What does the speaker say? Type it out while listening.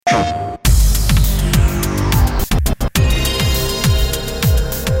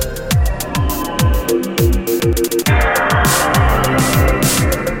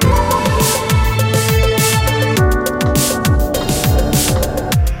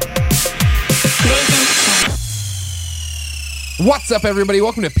What's up, everybody?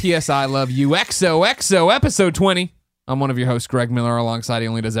 Welcome to PS I Love You XOXO episode 20. I'm one of your hosts, Greg Miller, alongside He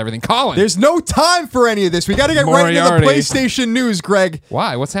Only Does Everything, Colin. There's no time for any of this. We got to get right into the PlayStation news, Greg.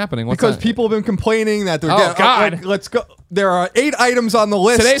 Why? What's happening? Because people have been complaining that they're God. let's go. There are 8 items on the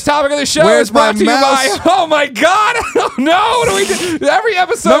list. Today's topic of the show Where's is brought to you my by... mouse? Oh, my God. Oh, no. What do we do? Every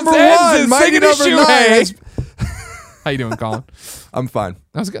episode Number ends 1, Mighty singing a Number shoe 9. hay. How you doing, Colin? I'm fine.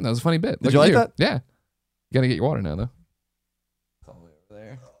 That was good. That was a funny bit. Did you like that? Yeah. You got to get your water now, though. It's all the way over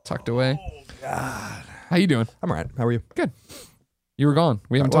there. Tucked away. Oh, God. How you doing? I'm all right. How are you? Good. You were gone.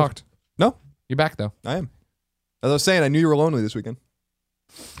 We haven't talked. No. You're back, though. I am. As I was saying, I knew you were lonely this weekend.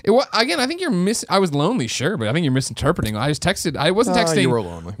 Again, I think you're I was lonely, sure, but I think you're misinterpreting. I just texted. I wasn't texting. You were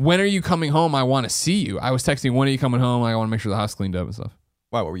lonely. When are you coming home? I want to see you. I was texting. When are you coming home? I want to make sure the house cleaned up and stuff.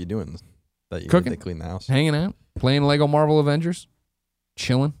 Wow, what were you doing? That you Cooking. They cleaned the house. Hanging out, playing Lego Marvel Avengers,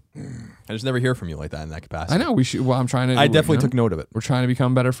 chilling. I just never hear from you like that in that capacity. I know we should. Well, I'm trying to. I definitely took note of it. We're trying to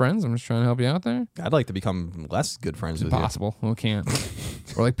become better friends. I'm just trying to help you out there. I'd like to become less good friends with Impossible. We can't.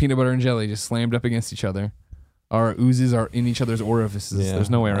 We're like peanut butter and jelly, just slammed up against each other. Our oozes are in each other's orifices. Yeah, There's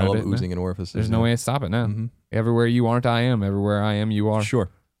no way around I love it. oozing in orifices. There's no way to stop it now. Mm-hmm. Everywhere you aren't, I am. Everywhere I am, you are. Sure.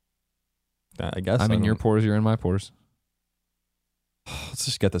 I guess. I'm in your pores. You're in my pores. Let's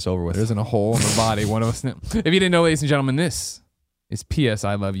just get this over with. There isn't a hole in the body. One of us. If you didn't know, ladies and gentlemen, this is PS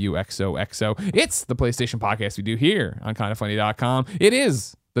I Love You XOXO. It's the PlayStation podcast we do here on kindafunny.com. It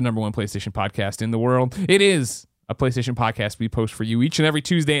is the #1 PlayStation podcast in the world. It is a PlayStation podcast we post for you each and every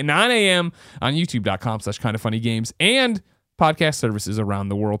Tuesday at 9 a.m. on youtube.com/kindafunnygames and podcast services around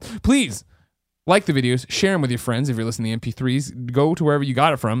the world. Please like the videos, share them with your friends. If you're listening to MP3s, go to wherever you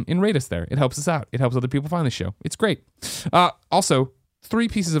got it from and rate us there. It helps us out. It helps other people find the show. It's great. Also, 3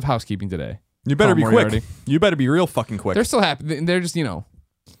 pieces of housekeeping today. You better be quick. You better be real fucking quick. They're still happy. They're just, you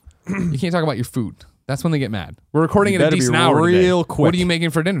can't talk about your food. That's when they get mad. We're recording at a decent hour today. Real quick. What are you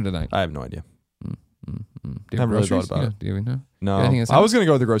making for dinner tonight? I have no idea. Do you Haven't have really groceries? thought about it. Do you even know? No. Anything else? I was going to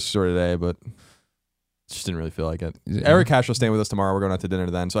go to the grocery store today, but just didn't really feel like it. Eric Cash will stay with us tomorrow. We're going out to dinner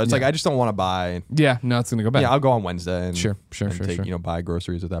then. So it's like, I just don't want to buy. Yeah, no, it's going to go back. Yeah, I'll go on Wednesday and sure. take, buy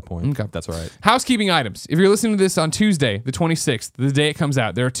groceries at that point. Okay. That's all right. Housekeeping items. If you're listening to this on Tuesday, the 26th, the day it comes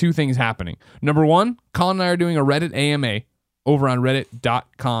out, there are 2 things happening. Number 1, Colin and I are doing a Reddit AMA over on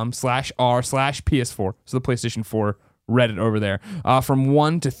reddit.com/r/PS4. So the PlayStation 4 Reddit over there from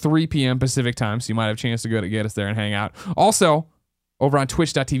 1 to 3 p.m. Pacific time. So you might have a chance to go to get us there and hang out. Also, over on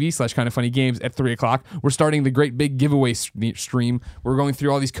twitch.tv/kindafunnygames at 3 o'clock, we're starting the great big giveaway stream. We're going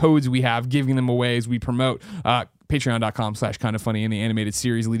through all these codes we have, giving them away as we promote patreon.com/kindafunny in the animated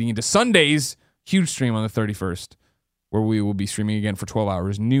series leading into Sunday's huge stream on the 31st, where we will be streaming again for 12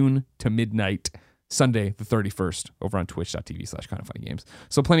 hours, noon to midnight, Sunday the 31st, over on twitch.tv/kindafunnygames.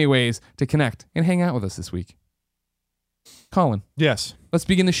 So plenty of ways to connect and hang out with us this week. Colin. Yes. Let's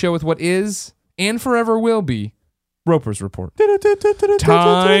begin the show with what is and forever will be Roper's Report.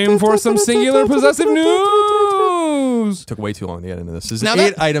 Time for some singular possessive news. Took way too long to get into this. There's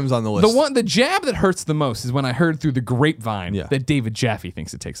 8 items on the list. The jab that hurts the most is when I heard through the grapevine that David Jaffe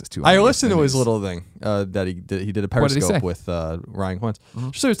thinks it takes us too long. I listened to his little thing that he did a Periscope with Ryan Quintz.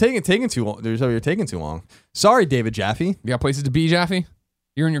 So it was taking too long. You're taking too long. Sorry, David Jaffe. You got places to be, Jaffe?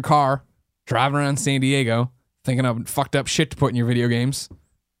 You're in your car driving around San Diego thinking of fucked up shit to put in your video games.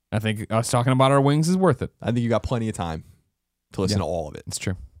 I think us talking about our wings is worth it. I think you got plenty of time to listen to all of it. It's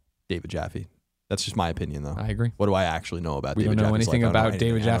true. David Jaffe. That's just my opinion, though. I agree. What do I actually know about we David don't know Jaffe's anything life? about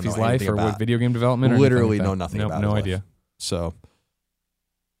David Jaffe's life or with video game development? Literally or know nothing about no his idea. life. So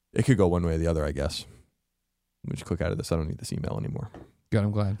it could go one way or the other, I guess. Let me just click out of this. I don't need this email anymore. Good,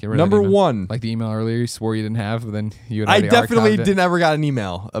 I'm glad. Get rid Number of that email. 1. Like the email earlier you swore you didn't have, but then you had I already definitely archived it. never got an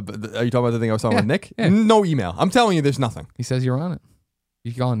email. Are you talking about the thing I was talking with Nick? Yeah. No email. I'm telling you, there's nothing. He says you're on it.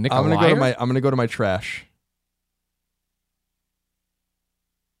 You calling Nick I'm a gonna liar? I'm gonna go to my trash.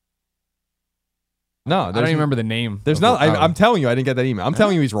 No, I don't even remember the name. There's no. I'm telling you, I didn't get that email. I'm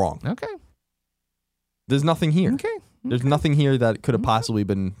telling you, he's wrong. Okay. There's nothing here. Okay. There's nothing here that could have possibly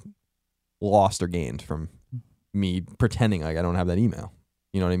been lost or gained from me pretending like I don't have that email.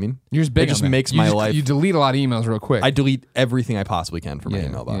 You know what I mean? You're just big. It just on that. makes my life. You delete a lot of emails real quick. I delete everything I possibly can from my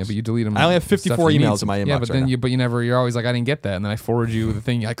email box. Yeah, but you delete them. I only have 54 emails in my inbox. Yeah, but then right you're always like, I didn't get that, and then I forward you the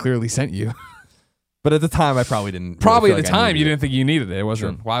thing I clearly sent you. But at the time, I probably didn't. Probably really at the feel like I time, you needed didn't think you needed it. It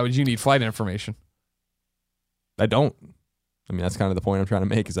wasn't. Sure. Why would you need flight information? I don't. I mean, that's kind of the point I'm trying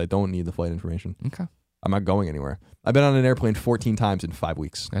to make. Is I don't need the flight information. Okay. I'm not going anywhere. I've been on an airplane 14 times in 5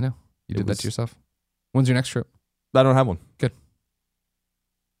 weeks. I know. You did that to yourself. When's your next trip? I don't have one. Good.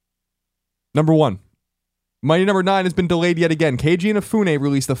 Number 1. Mighty Number 9 has been delayed yet again. Keiji Inafune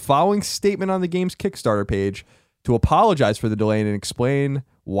released the following statement on the game's Kickstarter page. to apologize for the delay and explain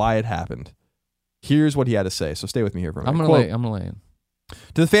why it happened. Here's what he had to say. So stay with me here for a minute. I'm gonna lay in.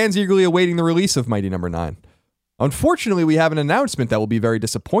 To the fans eagerly awaiting the release of Mighty Number 9. Unfortunately, we have an announcement that will be very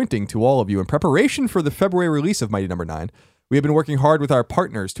disappointing to all of you. In preparation for the February release of Mighty Number 9, we have been working hard with our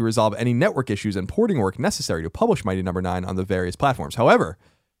partners to resolve any network issues and porting work necessary to publish Mighty Number 9 on the various platforms. However,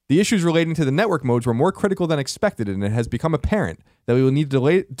 the issues relating to the network modes were more critical than expected, and it has become apparent that we will need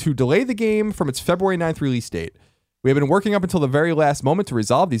to delay the game from its February 9th release date. We have been working up until the very last moment to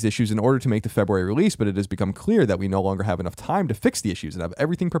resolve these issues in order to make the February release, but it has become clear that we no longer have enough time to fix the issues and have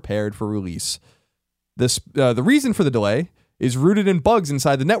everything prepared for release. The reason for the delay is rooted in bugs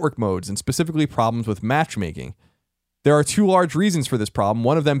inside the network modes, and specifically problems with matchmaking. There are two large reasons for this problem,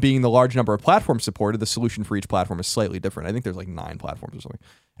 one of them being the large number of platforms supported. The solution for each platform is slightly different. I think there's like 9 platforms or something.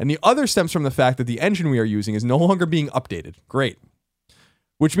 And the other stems from the fact that the engine we are using is no longer being updated. Great.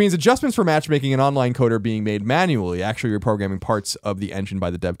 Which means adjustments for matchmaking and online code are being made manually, actually reprogramming parts of the engine by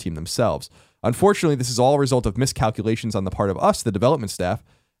the dev team themselves. Unfortunately, this is all a result of miscalculations on the part of us, the development staff.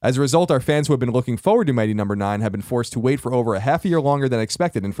 As a result, our fans who have been looking forward to Mighty Number 9 have been forced to wait for over a half a year longer than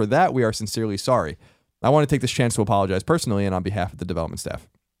expected, and for that, we are sincerely sorry. I want to take this chance to apologize personally and on behalf of the development staff.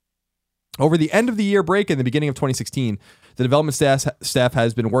 Over the end of the year break and the beginning of 2016, the development staff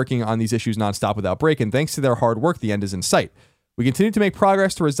has been working on these issues nonstop without break, and thanks to their hard work, the end is in sight. We continue to make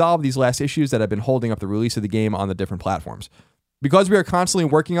progress to resolve these last issues that have been holding up the release of the game on the different platforms. Because we are constantly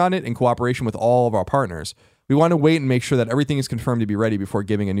working on it in cooperation with all of our partners, we want to wait and make sure that everything is confirmed to be ready before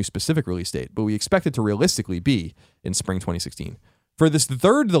giving a new specific release date, but we expect it to realistically be in spring 2016. For this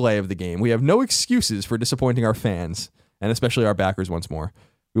third delay of the game, we have no excuses for disappointing our fans, and especially our backers once more.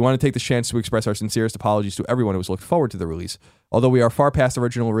 We want to take this chance to express our sincerest apologies to everyone who has looked forward to the release. Although we are far past the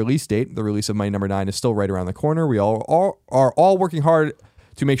original release date, the release of Mighty Number 9 is still right around the corner. We are all working hard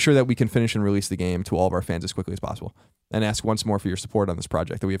to make sure that we can finish and release the game to all of our fans as quickly as possible. And ask once more for your support on this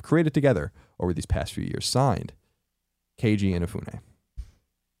project that we have created together over these past few years. Signed, KG Inafune.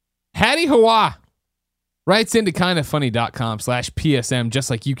 Hattie Hawa writes into kindoffunny.com/PSM, just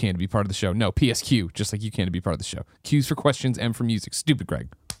like you can to be part of the show. No, PSQ, just like you can to be part of the show. Q's for questions, M for music. Stupid Greg.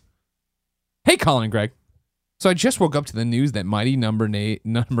 Hey, Colin and Greg. So I just woke up to the news that Mighty Number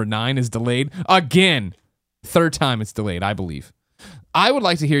 9 is delayed again. Third time it's delayed, I believe. I would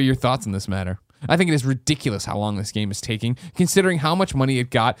like to hear your thoughts on this matter. I think it is ridiculous how long this game is taking, considering how much money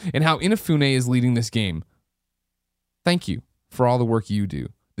it got and how Inafune is leading this game. Thank you for all the work you do.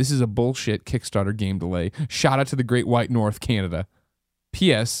 This is a bullshit Kickstarter game delay. Shout out to the Great White North, Canada.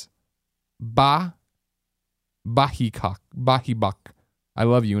 P.S. Bahibak. I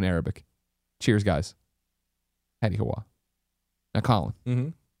love you in Arabic. Cheers, guys. Hattie Hawa. Now,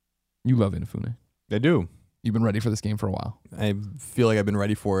 Colin, you love Inafune. I do. You've been ready for this game for a while. I feel like I've been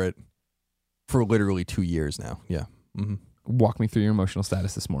ready for it for literally 2 years now. Yeah. Mm-hmm. Walk me through your emotional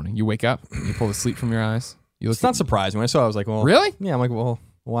status this morning. You wake up, you pull the sleep from your eyes. It's not surprising. When I saw it, I was like, well. Really? Yeah, I'm like, well,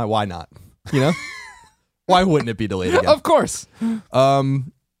 why not? You know? Why wouldn't it be delayed again? Of course. Well,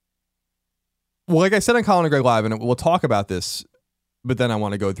 like I said on Colin and Greg Live, and we'll talk about this, but then I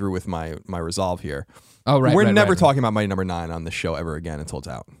want to go through with my resolve here. Oh, right. We're never talking about Mighty Number 9 on this show ever again until it's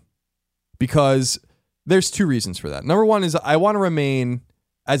out. Because there's 2 reasons for that. Number 1 is I want to remain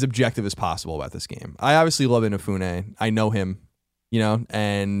as objective as possible about this game. I obviously love Inafune. I know him,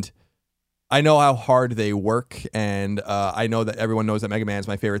 and I know how hard they work, and I know that everyone knows that Mega Man is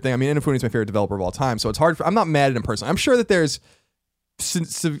my favorite thing. I mean, Inafune is my favorite developer of all time, so it's hard. I'm not mad at him personally. I'm sure that there's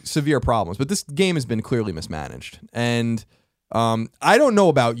severe problems, but this game has been clearly mismanaged. And I don't know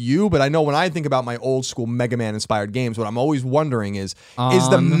about you, but I know when I think about my old school Mega Man inspired games, what I'm always wondering is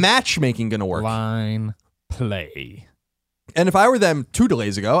the matchmaking going to work? Line play. And if I were them 2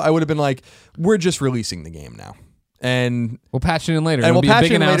 delays ago, I would have been like, we're just releasing the game now. And we'll patch it in later. And we'll patch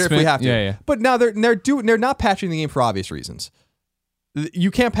it in later if we have to. Yeah. But now they're not patching the game for obvious reasons.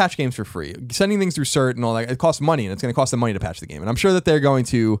 You can't patch games for free. Sending things through CERT and all that, it costs money, and it's going to cost them money to patch the game. And I'm sure that they're going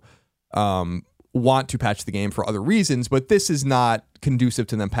to want to patch the game for other reasons, but this is not conducive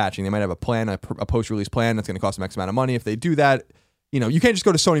to them patching. They might have a plan, a post-release plan that's going to cost them X amount of money. If they do that, you can't just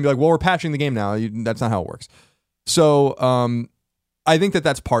go to Sony and be like, well, we're patching the game now. That's not how it works. So I think that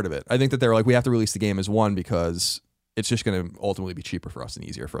that's part of it. I think that they're like, we have to release the game as one because it's just going to ultimately be cheaper for us and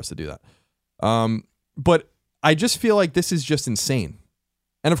easier for us to do that. But I just feel like this is just insane.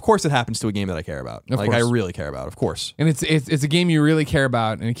 And of course it happens to a game that I care about. I really care about, of course. And it's a game you really care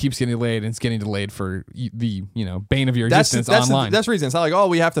about, and it keeps getting delayed, and it's getting delayed for the bane of your existence online. That's the reason. It's not like, oh,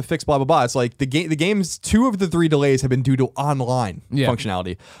 we have to fix blah blah blah. It's like the game's 2 of the 3 delays have been due to online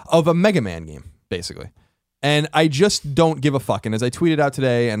functionality of a Mega Man game, basically. And I just don't give a fuck. And as I tweeted out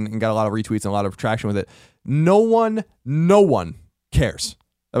today and got a lot of retweets and a lot of traction with it, no one cares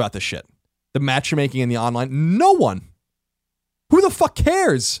about this shit. The matchmaking and the online, no one. Who the fuck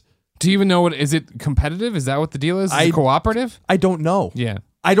cares? Do you even know is it competitive? Is that what the deal is? Is it cooperative? I don't know. Yeah.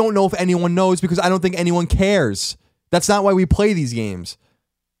 I don't know if anyone knows because I don't think anyone cares. That's not why we play these games.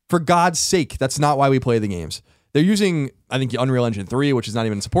 For God's sake, that's not why we play the games. They're using, I think, Unreal Engine 3, which is not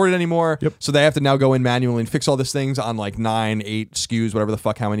even supported anymore. Yep. So they have to now go in manually and fix all these things on like 9, 8 SKUs, whatever the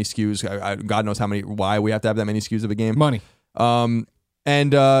fuck, how many SKUs. God knows why we have to have that many SKUs of a game. Money.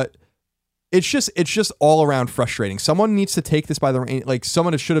 It's just all around frustrating. Someone needs to take this by the reins. Like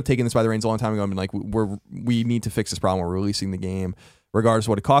someone should have taken this by the reins a long time ago and been like, we need to fix this problem. We're releasing the game, regardless of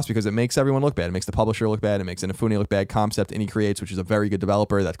what it costs, because it makes everyone look bad. It makes the publisher look bad. It makes Inafune look bad. Concept Innie creates, which is a very good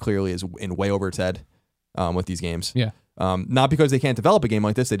developer that clearly is in way over its head with these games. Yeah. Not because they can't develop a game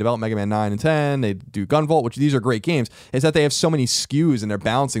like this. They develop Mega Man 9 and 10. They do Gunvolt, which these are great games. It's that they have so many SKUs and they're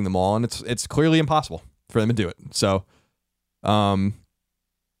balancing them all, and it's clearly impossible for them to do it. So,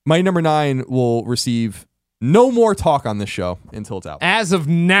 Mighty Number 9 will receive no more talk on this show until it's out. As of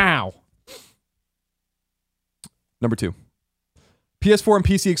now. Number 2. PS4 and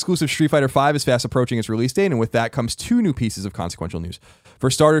PC exclusive Street Fighter V is fast approaching its release date, and with that comes 2 new pieces of consequential news.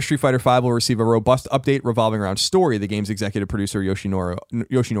 For starters, Street Fighter V will receive a robust update revolving around story, the game's executive producer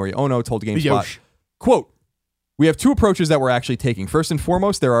Yoshinori Ono told GameSpot, quote, "We have 2 approaches that we're actually taking. First and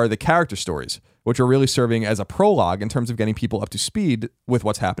foremost, there are the character stories, which are really serving as a prologue in terms of getting people up to speed with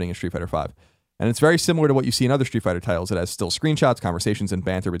what's happening in Street Fighter V. And it's very similar to what you see in other Street Fighter titles. It has still screenshots, conversations, and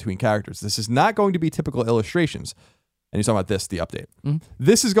banter between characters. This is not going to be typical illustrations." And he's talking about the update. Mm-hmm.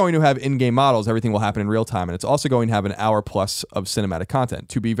 This is going to have in-game models. Everything will happen in real time. And it's also going to have an hour plus of cinematic content.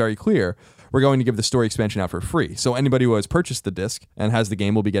 To be very clear, we're going to give the story expansion out for free. So anybody who has purchased the disc and has the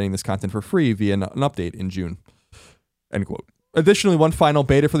game will be getting this content for free via an update in June. End quote. Additionally, one final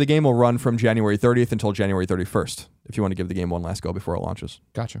beta for the game will run from January 30th until January 31st, if you want to give the game one last go before it launches.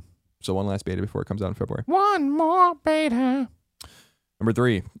 Gotcha. So one last beta before it comes out in February. One more beta. Number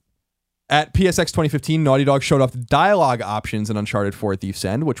 3. At PSX 2015, Naughty Dog showed off dialogue options in Uncharted 4 Thief's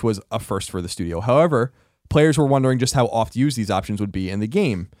End, which was a first for the studio. However, players were wondering just how oft-used these options would be in the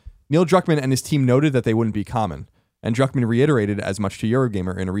game. Neil Druckmann and his team noted that they wouldn't be common, and Druckmann reiterated as much to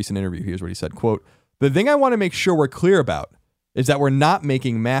Eurogamer in a recent interview. Here's what he said, quote, "The thing I want to make sure we're clear about is that we're not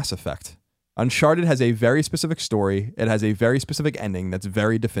making Mass Effect. Uncharted has a very specific story. It has a very specific ending that's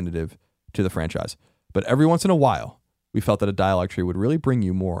very definitive to the franchise. But every once in a while, we felt that a dialogue tree would really bring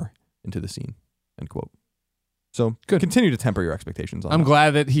you more into the scene." End quote. So good. Continue to temper your expectations on I'm that.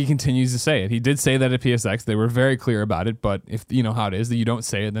 glad that he continues to say it. He did say that at PSX. They were very clear about it, but if you know how it is, that you don't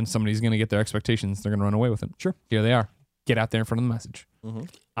say it, then somebody's going to get their expectations. They're going to run away with it. Sure. Here they are. Get out there in front of the message. Mm-hmm.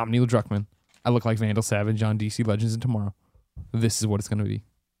 I'm Neil Druckmann. I look like Vandal Savage on DC Legends of Tomorrow. This is what it's going to be.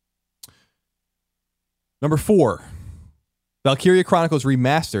 Number 4. Valkyria Chronicles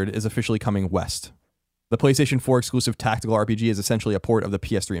Remastered is officially coming west. The PlayStation 4 exclusive tactical RPG is essentially a port of the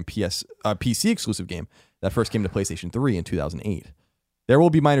PS3 and PC exclusive game that first came to PlayStation 3 in 2008. There will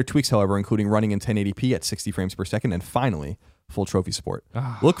be minor tweaks, however, including running in 1080p at 60 frames per second and finally, full trophy support.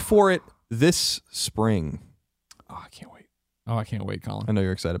 Look for it this spring. I can't wait, Colin. I know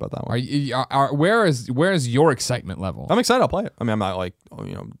you're excited about that one. Where is your excitement level? I'm excited. I'll play it. I mean, I'm not like,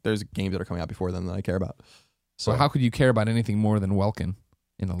 there's games that are coming out before then that I care about. So how could you care about anything more than Welkin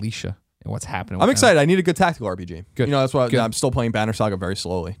and Alicia and what's happening? I'm excited. I need a good tactical RPG. Good. That's why I'm still playing Banner Saga very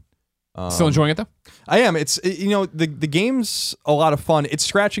slowly. Still enjoying it though? I am. The game's a lot of fun. It's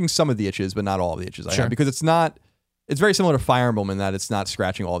scratching some of the itches, but not all of the itches I have, because it's very similar to Fire Emblem in that it's not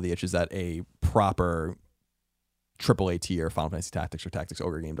scratching all the itches that a proper AAA tier Final Fantasy Tactics or Tactics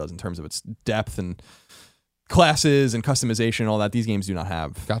Ogre game does in terms of its depth and classes and customization and all that. These games do not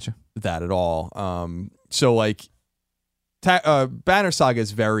have that at all. So like Banner Saga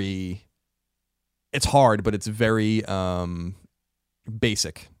is it's hard, but it's very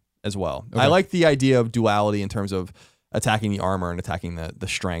basic as well. Okay. I like the idea of duality in terms of attacking the armor and attacking the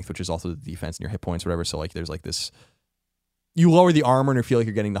strength, which is also the defense and your hit points, whatever. So like there's like this, you lower the armor and you feel like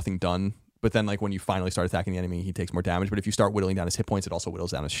you're getting nothing done. But then like when you finally start attacking the enemy, he takes more damage. But if you start whittling down his hit points, it also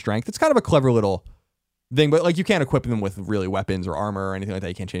whittles down his strength. It's kind of a clever little thing, but like you can't equip them with really weapons or armor or anything like that.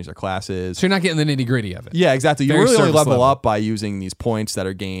 You can't change their classes. So you're not getting the nitty gritty of it. Yeah, exactly. You really only level up by using these points that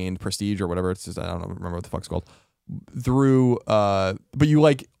are gained, prestige or whatever. It's just, I don't remember what the fuck's called. Through, but you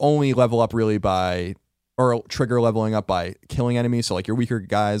like only level up really by, or trigger leveling up by killing enemies. So like your weaker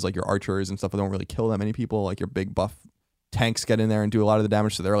guys, like your archers and stuff, don't really kill that many people. Like your big buff tanks get in there and do a lot of the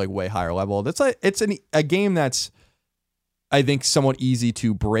damage, so they're like way higher level. That's like it's a game that's I think somewhat easy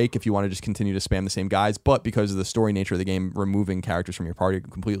to break if you want to just continue to spam the same guys, but because of the story nature of the game, removing characters from your party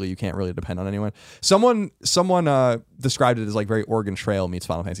completely, you can't really depend on anyone. Someone described it as like very Oregon Trail meets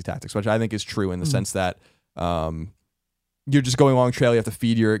Final Fantasy Tactics, which I think is true in the sense that you're just going along trail, you have to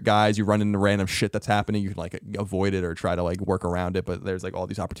feed your guys, you run into random shit that's happening, you can like avoid it or try to like work around it, but there's like all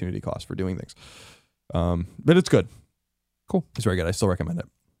these opportunity costs for doing things. But it's good. Cool. It's very good. I still recommend it.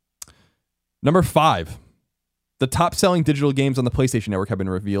 Number 5. The top-selling digital games on the PlayStation Network have been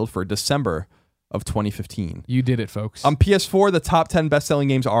revealed for December of 2015. You did it, folks. On PS4, the top 10 best-selling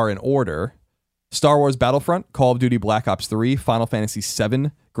games are in order: Star Wars Battlefront, Call of Duty Black Ops 3, Final Fantasy VII,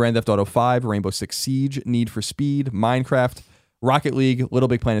 Grand Theft Auto 5, Rainbow Six Siege, Need for Speed, Minecraft, Rocket League, Little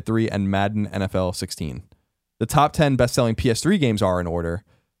Big Planet 3, and Madden NFL 16. The top 10 best-selling PS3 games are in order: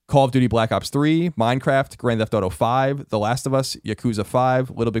 Call of Duty Black Ops 3, Minecraft, Grand Theft Auto 5, The Last of Us, Yakuza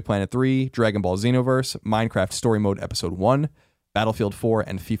 5, Little Big Planet 3, Dragon Ball Xenoverse, Minecraft Story Mode Episode 1, Battlefield 4,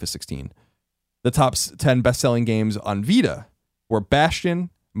 and FIFA 16. The top 10 best-selling games on Vita were Bastion,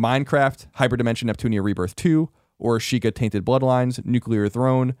 Minecraft, Hyperdimension Neptunia Rebirth 2, Orochiga Tainted Bloodlines, Nuclear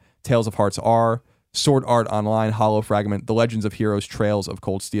Throne, Tales of Hearts R, Sword Art Online, Hollow Fragment, The Legends of Heroes Trails of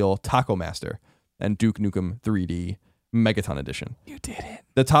Cold Steel, Taco Master, and Duke Nukem 3D Megaton Edition. You did it.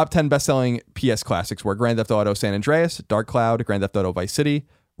 The top 10 best-selling PS classics were Grand Theft Auto San Andreas, Dark Cloud, Grand Theft Auto Vice City,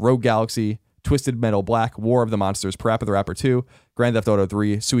 Rogue Galaxy, Twisted Metal Black, War of the Monsters, Parappa the Rapper 2, Grand Theft Auto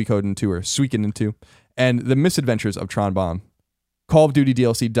 3, Suikoden 2, and The Misadventures of Tron Bonne. Call of Duty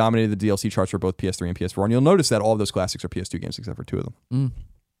DLC dominated the DLC charts for both PS3 and PS4, and you'll notice that all of those classics are PS2 games except for 2 of them.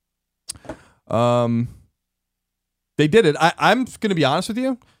 They did it. I'm going to be honest with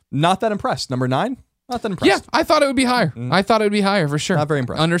you, not that impressed. Number 9? Not that impressed. Yeah, I thought it would be higher. I thought it would be higher for sure. Not very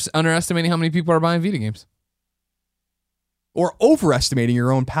impressed. Underestimating how many people are buying Vita games. Or overestimating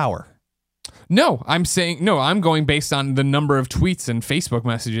your own power. No, I'm going based on the number of tweets and Facebook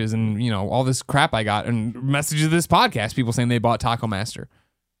messages and, all this crap I got and messages of this podcast, people saying they bought Taco Master.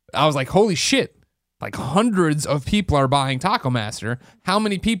 I was like, holy shit. Like hundreds of people are buying Taco Master. How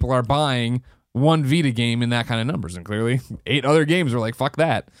many people are buying one Vita game in that kind of numbers? And clearly 8 other games were like, fuck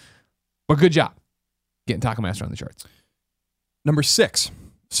that. But good job getting Taco Master on the charts. Number 6.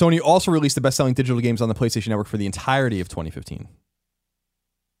 Sony also released the best-selling digital games on the PlayStation Network for the entirety of 2015.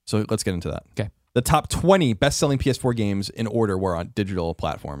 So let's get into that. Okay. The top 20 best-selling PS4 games in order were on digital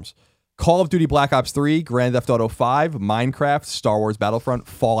platforms: Call of Duty Black Ops 3, Grand Theft Auto 5, Minecraft, Star Wars Battlefront,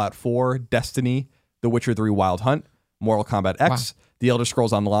 Fallout 4, Destiny, The Witcher 3 Wild Hunt, Mortal Kombat X, The Elder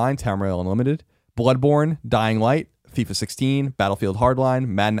Scrolls Online, Tamriel Unlimited, Bloodborne, Dying Light, FIFA 16, Battlefield Hardline,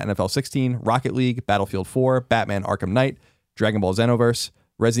 Madden NFL 16, Rocket League, Battlefield 4, Batman Arkham Knight, Dragon Ball Xenoverse,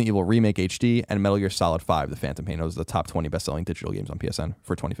 Resident Evil Remake HD, and Metal Gear Solid 5, The Phantom Pain. Those are the top 20 best-selling digital games on PSN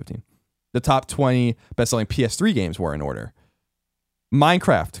for 2015. The top 20 best-selling PS3 games were in order: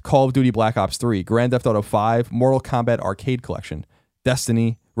 Minecraft, Call of Duty Black Ops 3, Grand Theft Auto 5, Mortal Kombat Arcade Collection,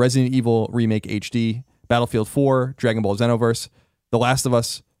 Destiny, Resident Evil Remake HD, Battlefield 4, Dragon Ball Xenoverse, The Last of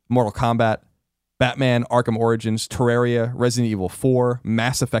Us, Mortal Kombat, Batman Arkham Origins, Terraria, Resident Evil 4,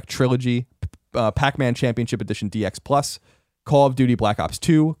 Mass Effect Trilogy, Pac-Man Championship Edition DX+, Call of Duty Black Ops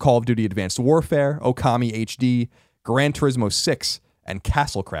 2, Call of Duty Advanced Warfare, Okami HD, Gran Turismo 6, and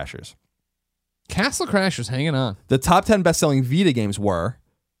Castle Crashers. Castle Crashers hanging on. The top 10 best-selling Vita games were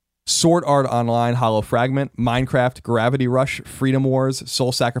Sword Art Online, Hollow Fragment, Minecraft, Gravity Rush, Freedom Wars,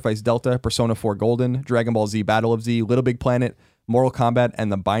 Soul Sacrifice Delta, Persona 4 Golden, Dragon Ball Z Battle of Z, Little Big Planet, Mortal Kombat,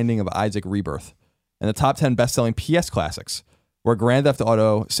 and The Binding of Isaac Rebirth. And the top 10 best-selling PS classics were Grand Theft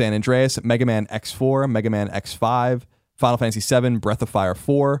Auto San Andreas, Mega Man X4, Mega Man X5, Final Fantasy VII, Breath of Fire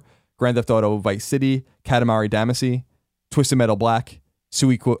 4, Grand Theft Auto Vice City, Katamari Damacy, Twisted Metal Black,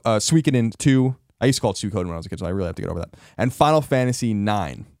 Suikoden 2. I used to call it Suikoden when I was a kid, so I really have to get over that. And Final Fantasy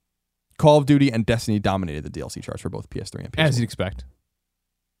 9. Call of Duty and Destiny dominated the DLC charts for both PS3 and PS4. As you'd expect.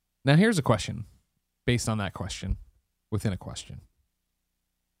 Now here's a question based on that question within a question.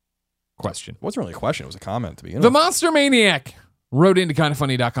 It wasn't really a question. It was a comment to begin with. The Monster Maniac wrote into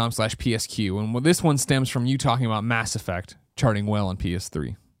kindoffunny.com/PSQ, and this one stems from you talking about Mass Effect charting well on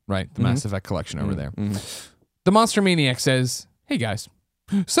PS3, right? The Mass Effect collection over there. The Monster Maniac says, hey guys,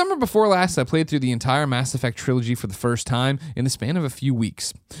 summer before last, I played through the entire Mass Effect trilogy for the first time in the span of a few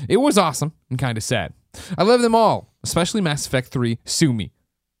weeks. It was awesome and kind of sad. I love them all, especially Mass Effect 3, sue me.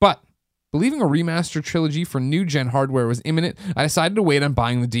 But believing a remastered trilogy for new-gen hardware was imminent, I decided to wait on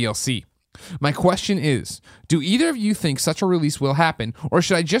buying the DLC. My question is, do either of you think such a release will happen, or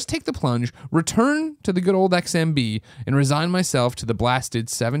should I just take the plunge, return to the good old XMB, and resign myself to the blasted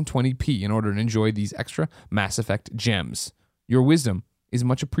 720p in order to enjoy these extra Mass Effect gems? Your wisdom is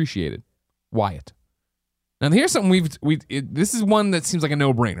much appreciated. Wyatt. Now here's something this is one that seems like a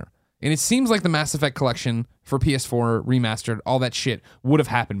no-brainer. And it seems like the Mass Effect collection for PS4 remastered, all that shit would have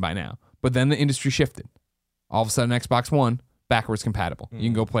happened by now. But then the industry shifted. All of a sudden, Xbox One, backwards compatible. You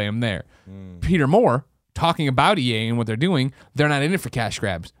can go play them there. Peter Moore, talking about EA and what they're doing, they're not in it for cash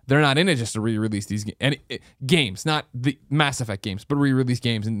grabs. They're not in it just to re-release these games, not the Mass Effect games, but re-release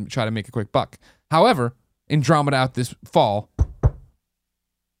games and try to make a quick buck. However, Andromeda out this fall,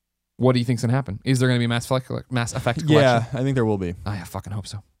 what do you think's gonna happen? Is there gonna be a Mass Effect collection? Yeah, I think there will be. I fucking hope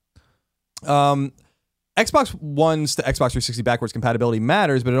so. Xbox One's to Xbox 360 backwards compatibility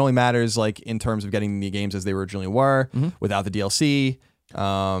matters, but it only matters like in terms of getting the games as they originally were without the DLC.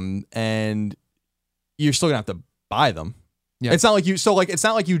 And you're still gonna have to buy them. Yeah. It's not like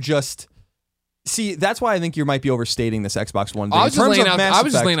you just see. That's why I think you might be overstating this Xbox One thing. I was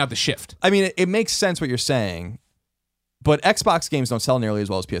just laying out the shift. I mean, it makes sense what you're saying, but Xbox games don't sell nearly as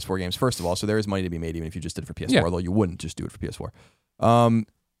well as PS4 games, first of all, so there is money to be made even if you just did it for PS4, although you wouldn't just do it for PS4.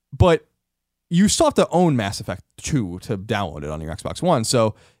 But you still have to own Mass Effect 2 to download it on your Xbox One.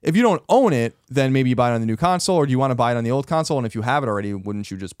 So if you don't own it, then maybe you buy it on the new console, or do you want to buy it on the old console? And if you have it already, wouldn't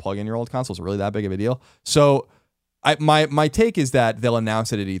you just plug in your old console? Is it really that big of a deal? So my take is that they'll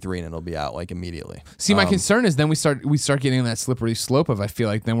announce it at E3 and it'll be out like immediately. See, my concern is then we start getting that slippery slope of, I feel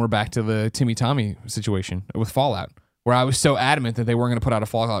like then we're back to the Timmy Tommy situation with Fallout, where I was so adamant that they weren't going to put out a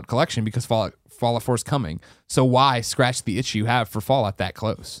Fallout collection because Fallout 4 is coming. So why scratch the itch you have for Fallout that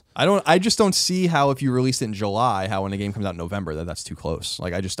close? I just don't see how if you released it in July, how when the game comes out in November, that's too close.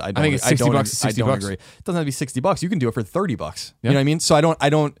 Like I think it's $60. I don't agree. It doesn't have to be $60. You can do it for $30. You know what I mean? So I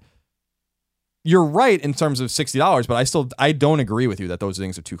don't. You're right in terms of $60, but I don't agree with you that those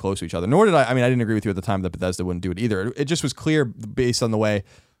things are too close to each other. Nor did I mean, I didn't agree with you at the time that Bethesda wouldn't do it either. It just was clear based on the way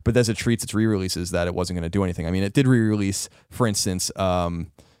Bethesda treats its re-releases that it wasn't going to do anything. I mean, it did re-release, for instance,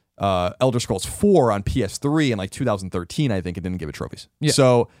 Elder Scrolls 4 on PS3 in like 2013. I think it didn't give it trophies. Yeah.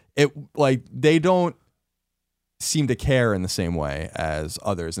 So it like they don't seem to care in the same way as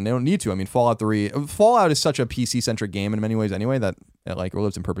others, and they don't need to. I mean, Fallout is such a PC-centric game in many ways anyway that it like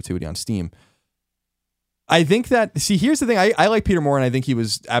lives in perpetuity on Steam. I think that, here's the thing. I like Peter Moore, and I think he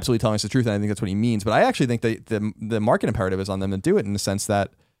was absolutely telling us the truth, and I think that's what he means. But I actually think that the market imperative is on them to do it in the sense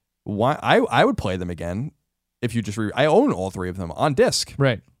that I would play them again if you just I own all three of them on disc,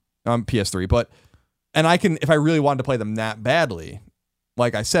 right, on PS3. And I can, if I really wanted to play them that badly,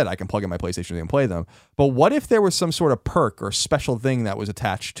 like I said, I can plug in my PlayStation and play them. But what if there was some sort of perk or special thing that was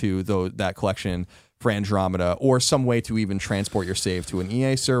attached to that collection for Andromeda, or some way to even transport your save to an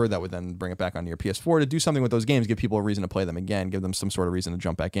EA server that would then bring it back onto your PS4 to do something with those games, give people a reason to play them again, give them some sort of reason to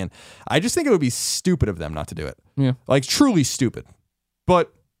jump back in. I just think it would be stupid of them not to do it. Yeah. Like truly stupid.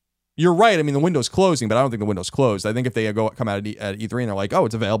 But you're right. I mean, the window's closing, but I don't think the window's closed. I think if they come out at E3 and they're like, oh,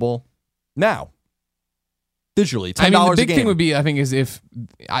 it's available now. Digitally, $10 I mean, the big a game. thing would be, I think, is if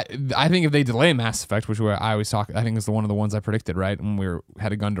I think if they delay Mass Effect, which I always talk, I think is one of the ones I predicted, right, when we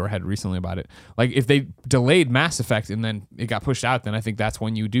had a gun to our head recently about it. Like if they delayed Mass Effect and then it got pushed out, then I think that's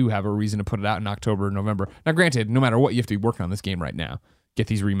when you do have a reason to put it out in October or November. Now, granted, no matter what, you have to be working on this game right now. Get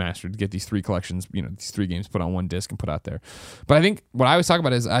these remastered, get these 3 collections, these 3 games put on one disc and put out there. But I think what I always talk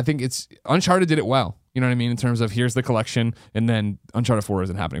about is I think it's Uncharted did it well. You know what I mean? In terms of here's the collection, and then Uncharted 4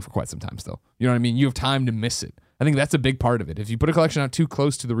 isn't happening for quite some time still. You know what I mean? You have time to miss it. I think that's a big part of it. If you put a collection out too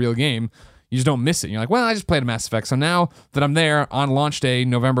close to the real game, you just don't miss it. You're like, well, I just played a Mass Effect. So now that I'm there on launch day,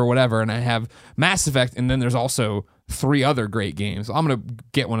 November, whatever, and I have Mass Effect, and then there's also 3 other great games. I'm going to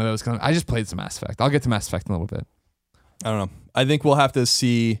get one of those because I just played some Mass Effect. I'll get to Mass Effect in a little bit. I don't know. I think we'll have to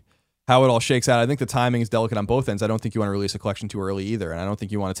see how it all shakes out. I think the timing is delicate on both ends. I don't think you want to release a collection too early either, and I don't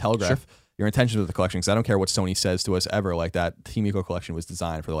think you want to telegraph your intentions with the collection, because I don't care what Sony says to us ever. Like that Team Eco collection was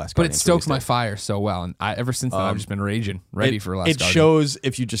designed for the last. But it stokes my fire so well, and ever since then I've just been raging, ready for last. It Guardian. Shows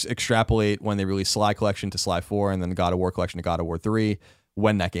if you just extrapolate when they released Sly collection to Sly 4, and then God of War collection to God of War 3,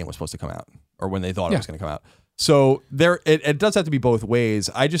 when that game was supposed to come out, or when they thought it was going to come out. So it does have to be both ways.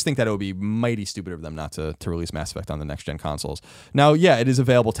 I just think that it would be mighty stupid of them not to release Mass Effect on the next gen consoles. Now, yeah, it is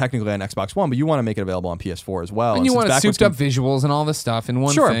available technically on Xbox One, but you want to make it available on PS4 as well. And you want souped up visuals and all this stuff in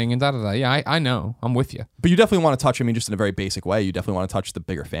one thing and da-da-da. Yeah, I know. I'm with you. But you definitely want to touch, I mean, just in a very basic way, you definitely want to touch the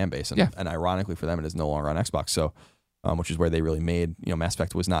bigger fan base. And ironically for them, it is no longer on Xbox. So, which is where they really made, Mass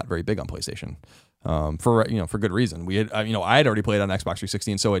Effect was not very big on PlayStation. For good reason. We had, I had already played on Xbox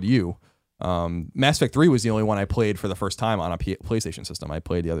 360 and so had you. Mass Effect 3 was the only one I played for the first time on a PlayStation system. I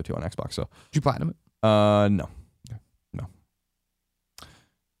played the other 2 on Xbox. So did you platinum it? No.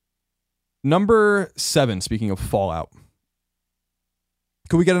 Number 7, speaking of Fallout.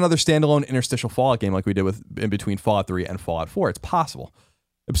 Could we get another standalone interstitial Fallout game like we did in between Fallout 3 and Fallout 4? It's possible.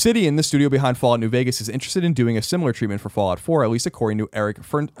 Obsidian, the studio behind Fallout New Vegas, is interested in doing a similar treatment for Fallout 4, at least according to Eric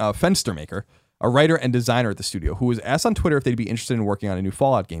Fenstermaker, a writer and designer at the studio, who was asked on Twitter if they'd be interested in working on a new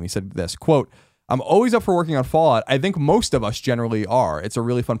Fallout game. He said this, quote, "I'm always up for working on Fallout. I think most of us generally are. It's a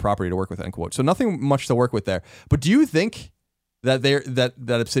really fun property to work with," end quote. So nothing much to work with there. But do you think that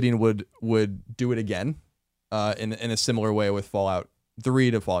that Obsidian would do it again in a similar way with Fallout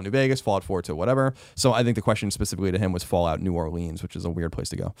 3 to Fallout New Vegas, Fallout 4 to whatever? So I think the question specifically to him was Fallout New Orleans, which is a weird place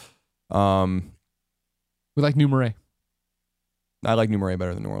to go. We like New Marais. I like New Marais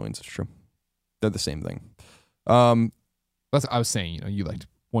better than New Orleans. It's true. They're the same thing. That's I was saying, you liked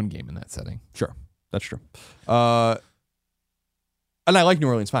one game in that setting. Sure, that's true. And I like New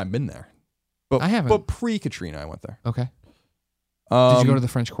Orleans fine. I've been there. But, I haven't. But pre-Katrina, I went there. Okay. Did you go to the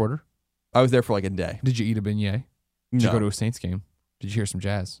French Quarter? I was there for like a day. Did you eat a beignet? Did you go to a Saints game? Did you hear some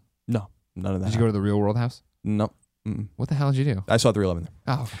jazz? No, none of that. Did you go to the Real World House? Nope. Mm-mm. What the hell did you do? I saw 311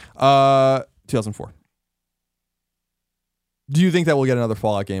 there. Oh, okay. 2004. Do you think that we'll get another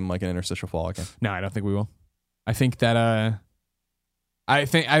Fallout game, like an interstitial Fallout game? No, I don't think we will. I think that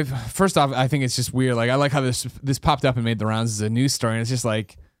first off, I think it's just weird. Like, I like how this popped up and made the rounds as a news story, and it's just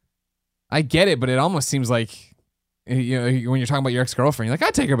like, I get it, but it almost seems like, when you're talking about your ex-girlfriend, you're like,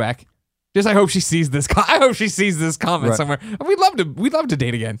 I'd take her back. Just I hope she sees this. I hope she sees this comment somewhere. We'd love to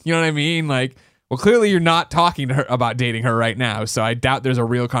date again. You know what I mean? Like, well, clearly you're not talking to her about dating her right now, so I doubt there's a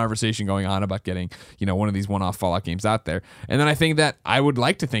real conversation going on about getting, one of these one-off Fallout games out there. And then I think that I would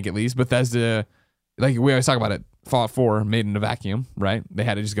like to think at least Bethesda, like we always talk about it, Fallout 4 made in a vacuum, right? They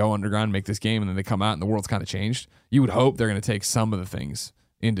had to just go underground and make this game, and then they come out and the world's kind of changed. You would hope they're going to take some of the things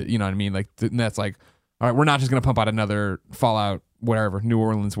into, you know what I mean? Like, that's like, all right, we're not just going to pump out another Fallout, whatever, New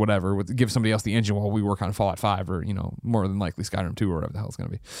Orleans, whatever, give somebody else the engine while we work on Fallout 5 or, more than likely Skyrim 2 or whatever the hell it's going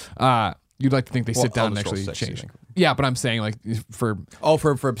to be. You'd like to think they sit down and actually change. Yeah, but I'm saying like for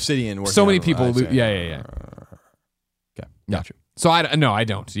Obsidian. So many people. Yeah. Okay, gotcha. So I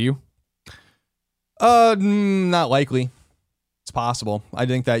don't. Do you? Not likely. It's possible. I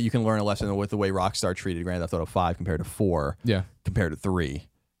think that you can learn a lesson with the way Rockstar treated Grand Theft Auto 5 compared to 4. Yeah. Compared to 3.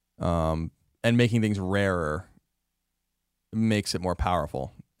 And making things rarer makes it more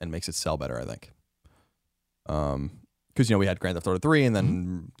powerful and makes it sell better, I think. Because, we had Grand Theft Auto 3 and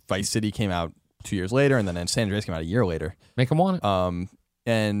then Vice City came out 2 years later and then San Andreas came out a year later. Make them want it.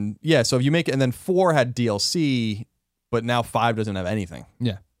 And yeah, so if you make it, and then 4 had DLC, but now 5 doesn't have anything.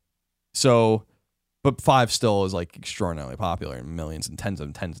 Yeah. So, but 5 still is like extraordinarily popular and millions and tens of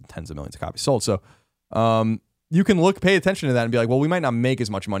millions of copies sold. So, you can pay attention to that and be like, well, we might not make as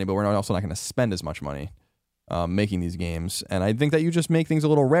much money, but we're also not going to spend as much money making these games. And I think that you just make things a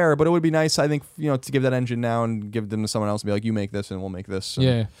little rarer, but it would be nice, I think, to give that engine now and give them to someone else and be like, you make this and we'll make this.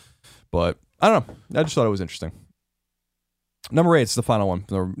 Yeah. But I don't know. I just thought it was interesting. Number 8, it's the final one,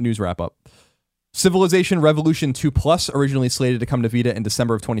 the news wrap up. Civilization Revolution 2 Plus, originally slated to come to Vita in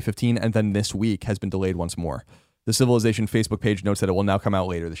December of 2015, and then this week has been delayed once more. The Civilization Facebook page notes that it will now come out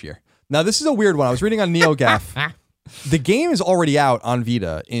later this year. Now, this is a weird one. I was reading on NeoGAF. The game is already out on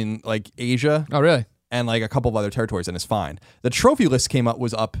Vita in like Asia. Oh, really? And like a couple of other territories, and it's fine. The trophy list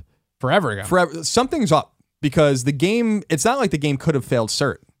was up forever ago. Forever. Something's up because the game, it's not like the game could have failed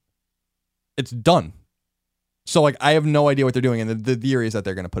cert. It's done. So like I have no idea what they're doing, and the theory is that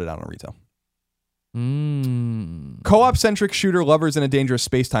they're going to put it out on retail. Co-op centric shooter Lovers in a Dangerous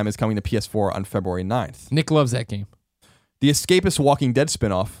Space-Time is coming to PS4 on February 9th. Nick loves that game. The Escapist Walking Dead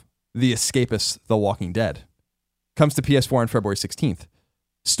spinoff, The Escapist The Walking Dead, comes to PS4 on February 16th.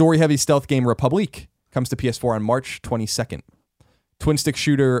 Story-heavy stealth game Republique comes to PS4 on March 22nd. Twin-stick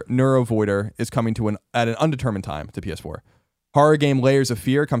shooter Neurovoider is coming at an undetermined time to PS4. Horror game Layers of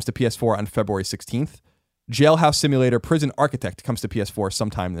Fear comes to PS4 on February 16th. Jailhouse Simulator Prison Architect comes to PS4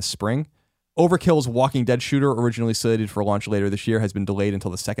 sometime this spring. Overkill's Walking Dead shooter, originally slated for launch later this year, has been delayed until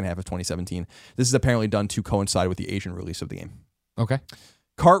the second half of 2017. This is apparently done to coincide with the Asian release of the game. Okay.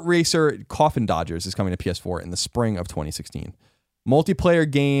 Kart Racer Coffin Dodgers is coming to PS4 in the spring of 2016.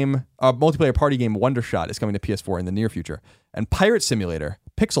 Multiplayer party game Wondershot is coming to PS4 in the near future. And Pirate Simulator,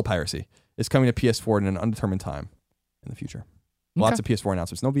 Pixel Piracy, is coming to PS4 in an undetermined time in the future. Okay. Lots of PS4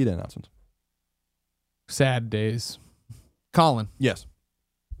 announcements. No Vita announcements. Sad days. Colin. Yes.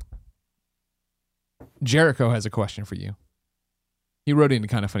 Jericho has a question for you. He wrote into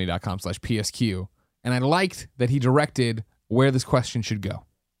kindoffunny.com/PSQ, and I liked that he directed where this question should go.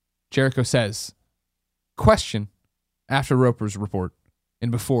 Jericho says, question after Roper's report and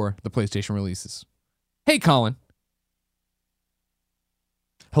before the PlayStation releases. Hey, Colin.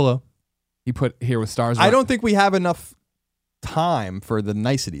 Hello. He put here with stars. I don't think we have enough time for the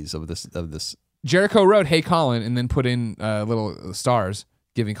niceties of this. Jericho wrote, hey, Colin, and then put in little stars.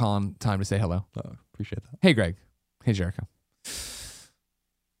 giving Colin time to say hello. Appreciate that. Hey, Greg. Hey, Jericho.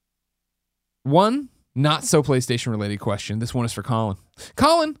 One not so PlayStation related question. This one is for Colin.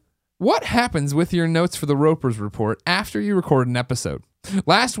 Colin, what happens with your notes for the Ropers report after you record an episode?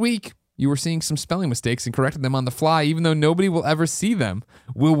 Last week, you were seeing some spelling mistakes and corrected them on the fly, even though nobody will ever see them.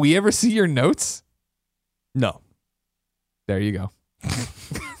 Will we ever see your notes? No. There you go.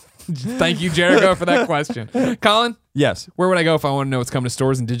 Thank you, Jericho, for that question. Colin? Yes. Where would I go if I want to know what's coming to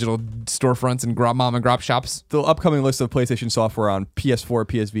stores and digital storefronts and mom and grop shops? The upcoming list of PlayStation software on PS4,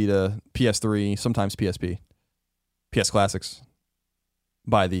 PS Vita, PS3, sometimes PSP, PS Classics,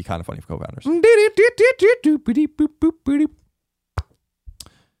 by the Kind of Funny co-founders.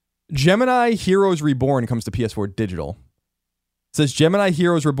 Gemini Heroes Reborn comes to PS4 digital. It says Gemini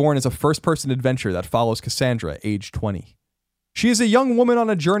Heroes Reborn is a first-person adventure that follows Cassandra, age 20. She is a young woman on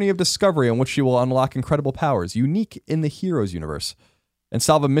a journey of discovery in which she will unlock incredible powers, unique in the Heroes universe, and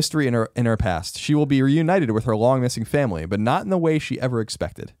solve a mystery in her past. She will be reunited with her long-missing family, but not in the way she ever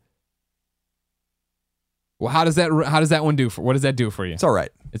expected. Well, how does that one do for? What does that do for you? It's all right.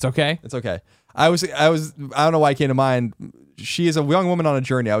 It's okay. It's okay. I don't know why it came to mind. She is a young woman on a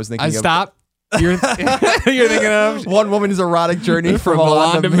journey. I was thinking of... Stop. You're thinking of One Woman's Erotic Journey from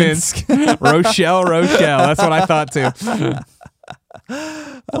Milan to Minsk. Rochelle. That's what I thought too.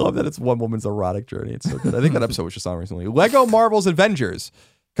 I love that it's One Woman's Erotic Journey. It's so good. I think that episode was just on recently. Lego Marvel's Avengers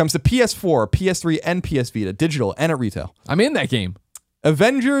comes to PS4, PS3, and PS Vita, digital and at retail. I'm in that game.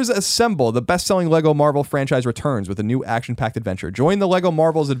 Avengers Assemble, the best-selling Lego Marvel franchise, returns with a new action-packed adventure. Join the Lego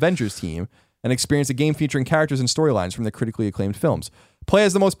Marvel's Avengers team and experience a game featuring characters and storylines from the critically acclaimed films. Play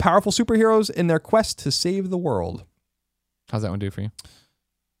as the most powerful superheroes in their quest to save the world. How's that one do for you?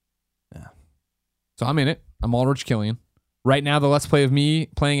 Yeah. So I'm in it. I'm Aldrich Killian. Right now, the Let's Play of me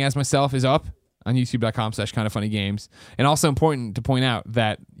playing as myself is up on youtube.com/kindoffunnygames. And also important to point out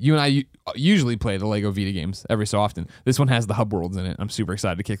that you and I usually play the Lego Vita games every so often. This one has the hub worlds in it. I'm super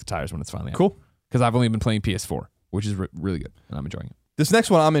excited to kick the tires when it's finally out. Cool. Because I've only been playing PS4, which is really good, and I'm enjoying it. This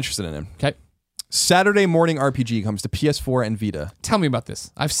next one I'm interested in. Okay. Saturday Morning RPG comes to PS4 and Vita. Tell me about this.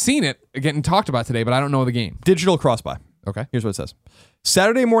 I've seen it getting talked about today, but I don't know the game. Digital cross-buy. Okay. Here's what it says.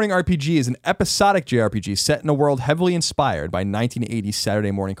 Saturday Morning RPG is an episodic JRPG set in a world heavily inspired by 1980s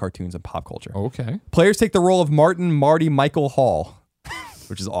Saturday morning cartoons and pop culture. Okay. Players take the role of Marty Michael Hall,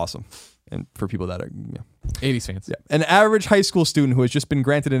 which is awesome. And for people that are 80s fans. Yeah. An average high school student who has just been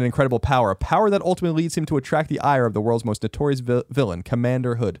granted an incredible power, a power that ultimately leads him to attract the ire of the world's most notorious villain,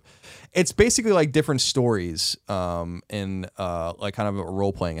 Commander Hood. It's basically like different stories in like kind of a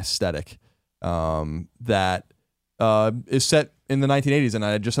role-playing aesthetic that is set in the 1980s, and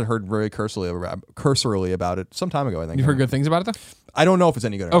I just had heard very cursorily about it some time ago, I think. You've heard good things about it, though? I don't know if it's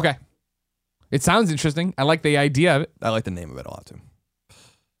any good or not. Okay. It sounds interesting. I like the idea of it. I like the name of it a lot, too.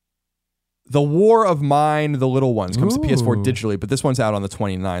 The War of Mine, The Little Ones comes to PS4 digitally, but this one's out on the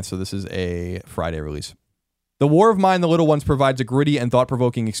 29th, so this is a Friday release. The War of Mine, The Little Ones provides a gritty and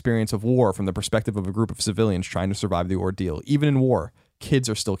thought-provoking experience of war from the perspective of a group of civilians trying to survive the ordeal. Even in war, kids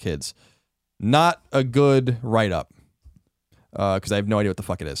are still kids. Not a good write-up, because I have no idea what the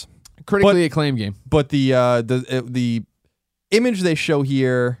fuck it is. Critically acclaimed game. But the image they show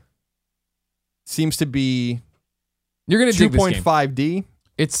here seems to be You're gonna dig this game. 2.5D.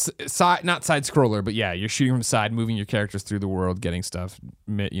 It's not side scroller, but yeah, you're shooting from the side, moving your characters through the world, getting stuff.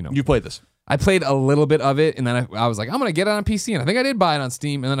 You know, You played this. I played a little bit of it, and then I was like, I'm gonna get it on PC, and I think I did buy it on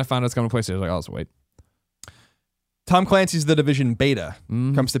Steam, and then I found out it's coming to PlayStation. I was like, I'll just wait. Tom Clancy's The Division Beta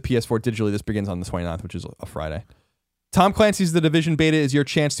comes to PS4 digitally. This begins on the 29th, which is a Friday. Tom Clancy's The Division Beta is your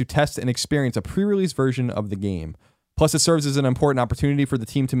chance to test and experience a pre-release version of the game. Plus, it serves as an important opportunity for the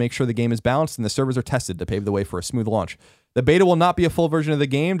team to make sure the game is balanced and the servers are tested to pave the way for a smooth launch. The beta will not be a full version of the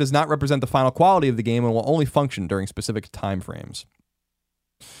game, does not represent the final quality of the game, and will only function during specific time frames.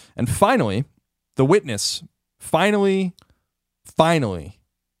 And finally, The Witness finally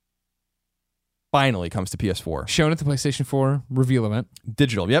comes to PS4. Shown at the PlayStation 4 reveal event.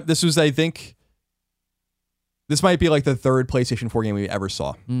 Digital. Yep, this was, I think, this might be like the third PlayStation 4 game we ever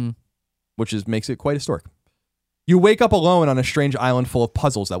saw, which makes it quite historic. You wake up alone on a strange island full of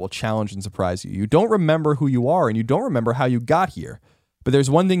puzzles that will challenge and surprise you. You don't remember who you are, and you don't remember how you got here. But there's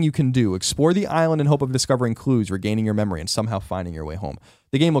one thing you can do. Explore the island in hope of discovering clues, regaining your memory, and somehow finding your way home.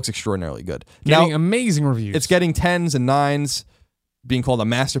 The game looks extraordinarily good. Getting amazing reviews. It's getting 10s and 9s, being called a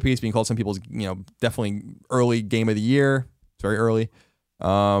masterpiece, being called some people's, definitely early game of the year. It's very early.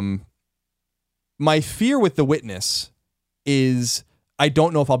 My fear with The Witness is I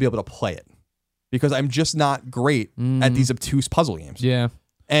don't know if I'll be able to play it, because I'm just not great at these obtuse puzzle games. Yeah.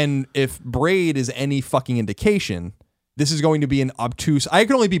 And if Braid is any fucking indication, this is going to be an obtuse. I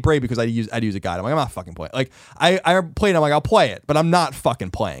can only be brave because I'd use a guide. I'm like, I'm not fucking playing. Like I played. I'm like, I'll play it, but I'm not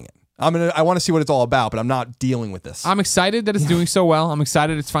fucking playing it. I want to see what it's all about, but I'm not dealing with this. I'm excited that it's doing so well. I'm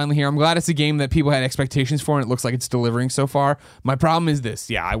excited it's finally here. I'm glad it's a game that people had expectations for, and it looks like it's delivering so far. My problem is this.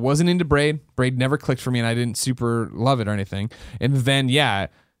 Yeah, I wasn't into Braid. Braid never clicked for me, and I didn't super love it or anything. And then, yeah,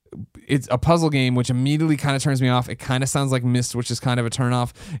 it's a puzzle game, which immediately kind of turns me off. It kind of sounds like Myst, which is kind of a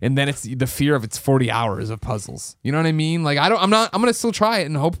turnoff. And then it's the fear of it's 40 hours of puzzles. You know what I mean? Like, I'm going to still try it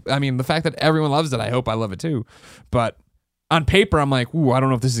and hope. I mean, the fact that everyone loves it, I hope I love it too. But on paper, I'm like, ooh, I don't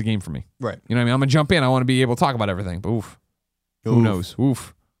know if this is a game for me. Right. You know what I mean? I'm going to jump in. I want to be able to talk about everything. But oof. Who knows?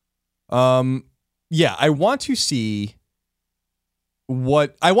 Oof. Yeah, I want to see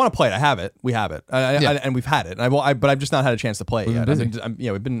what I want to play it. I have it. We have it. And we've had it. But I've just not had a chance to play it yet.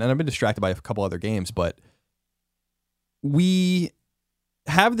 I've been distracted by a couple other games, but we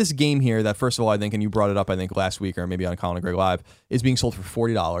have this game here that, first of all, I think, and you brought it up, I think, last week or maybe on Colin and Greg Live, is being sold for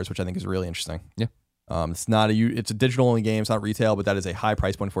 $40, which I think is really interesting. Yeah. It's a digital only game. It's not retail, but that is a high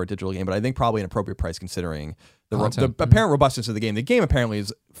price point for a digital game. But I think probably an appropriate price considering the apparent robustness of the game. The game apparently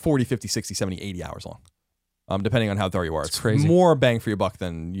is 40, 50, 60, 70, 80 hours long, depending on how thorough you are. It's crazy. More bang for your buck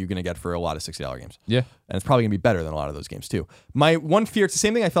than you're going to get for a lot of $60 games. Yeah. And it's probably going to be better than a lot of those games too. My one fear, it's the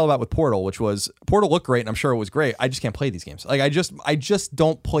same thing I felt about with Portal, which was Portal looked great and I'm sure it was great. I just can't play these games. Like I just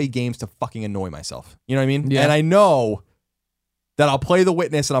don't play games to fucking annoy myself. You know what I mean? Yeah. And I know that I'll play The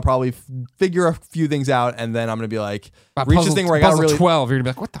Witness and I'll probably figure a few things out, and then I'm gonna be like, reach this thing where I got really 12. You're gonna be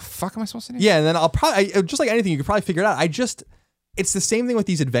like, what the fuck am I supposed to do? Yeah, and then I'll probably just like anything, you could probably figure it out. It's the same thing with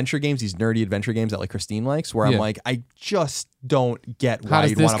these adventure games, these nerdy adventure games that like Christine likes, where I'm like, I just don't get why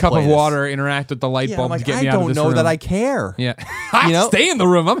you'd want to play this. How does this cup of water interact with the light bulb to get me out of this room? I don't know that I care. Yeah, stay in the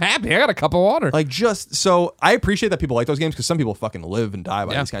room. I'm happy. I got a cup of water. Like, just so I appreciate that people like those games because some people fucking live and die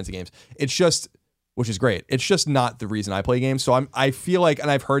by these kinds of games. It's just. Which is great. It's just not the reason I play games. So I feel like,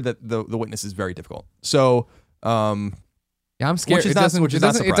 and I've heard that the Witness is very difficult. So I'm scared. It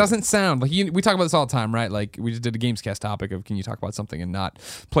doesn't sound like we talk about this all the time, right? Like we just did a Gamescast topic of can you talk about something and not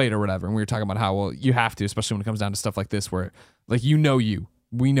play it or whatever, and we were talking about how well you have to, especially when it comes down to stuff like this, where like we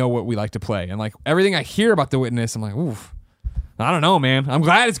know what we like to play, and like everything I hear about The Witness, I'm like, oof. I don't know, man. I'm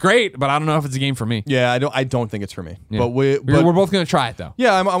glad it's great, but I don't know if it's a game for me. Yeah, I don't think it's for me. Yeah. But we're both gonna try it though.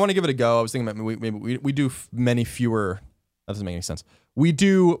 Yeah, I want to give it a go. I was thinking about maybe we do many fewer. That doesn't make any sense. We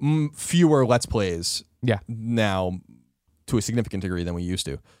do fewer Let's Plays. Yeah. Now, to a significant degree than we used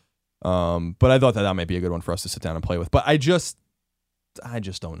to. But I thought that might be a good one for us to sit down and play with. But I just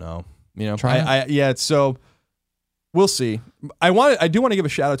don't know. You know, so. We'll see. I do want to give a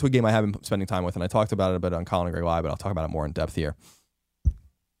shout out to a game I have been spending time with, and I talked about it a bit on Colin and Greg Live, but I'll talk about it more in depth here.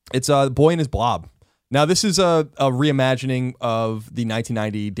 It's Boy and His Blob. Now, this is a reimagining of the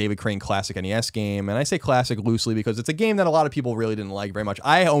 1990 David Crane classic NES game, and I say classic loosely because it's a game that a lot of people really didn't like very much.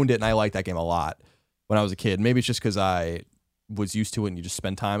 I owned it, and I liked that game a lot when I was a kid. Maybe it's just because I was used to it, and you just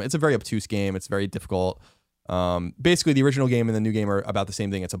spend time. It's a very obtuse game. It's very difficult. Basically, the original game and the new game are about the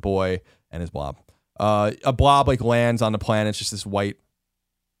same thing. It's a boy and his blob. A blob like lands on the planet. It's just this white,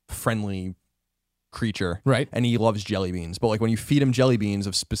 friendly creature, right? And he loves jelly beans. But like when you feed him jelly beans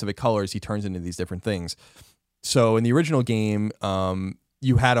of specific colors, he turns into these different things. So in the original game,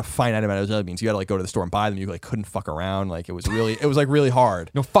 you had a finite amount of jelly beans. You had to like go to the store and buy them. You like couldn't fuck around. Like it was really hard.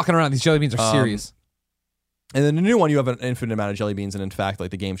 No fucking around. These jelly beans are serious. And then the new one, you have an infinite amount of jelly beans, and in fact,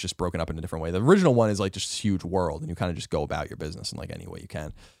 like the game's just broken up in a different way. The original one is like just this huge world, and you kind of just go about your business in like any way you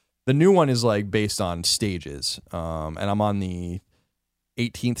can. The new one is like based on stages, and I'm on the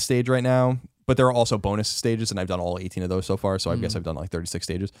 18th stage right now, but there are also bonus stages, and I've done all 18 of those so far, so I guess I've done like 36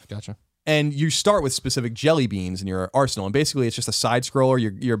 stages. Gotcha. And you start with specific jelly beans in your arsenal, and basically it's just a side scroller.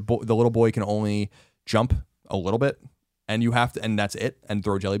 The little boy can only jump a little bit, and you have to, and that's it, and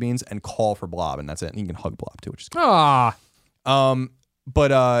throw jelly beans and call for Blob, and that's it. And you can hug Blob too, which is cool.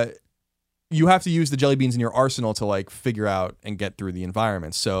 But you have to use the jelly beans in your arsenal to like figure out and get through the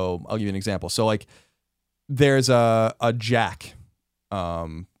environment. So I'll give you an example. So like there's a jack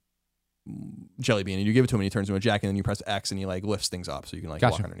jelly bean, and you give it to him and he turns into a jack, and then you press X and he like lifts things up so you can like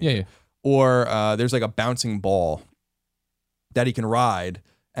walk underneath. Yeah. Or there's like a bouncing ball that he can ride,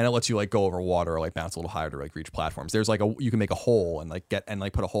 and it lets you like go over water or like bounce a little higher to like reach platforms. There's like you can make a hole and like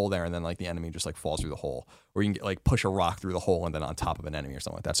put a hole there, and then like the enemy just like falls through the hole, or you can like push a rock through the hole and then on top of an enemy or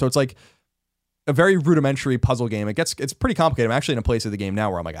something like that. So it's like a very rudimentary puzzle game. It's pretty complicated. I'm actually in a place of the game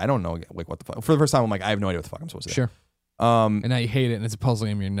now where I'm like, I don't know like what the fuck. For the first time, I'm like, I have no idea what the fuck I'm supposed to do. Sure. And now you hate it, and it's a puzzle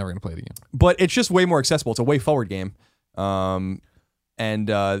game. You're never gonna play the game. But it's just way more accessible. It's a way forward game. And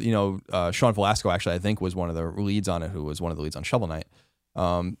Sean Velasco actually I think was one of the leads on it, who was one of the leads on Shovel Knight.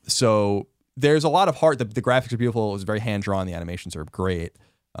 So there's a lot of heart. The graphics are beautiful. It was very hand drawn. The animations are great.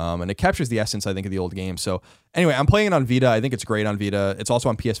 And it captures the essence, I think, of the old game. So anyway, I'm playing it on Vita. I think it's great on Vita. It's also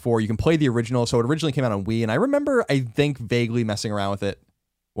on PS4. You can play the original. So it originally came out on Wii, and I remember, I think, vaguely messing around with it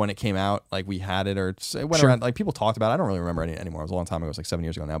when it came out. Like we had it, or it went around. Like people talked about it. I don't really remember anymore. It was a long time ago. It was like 7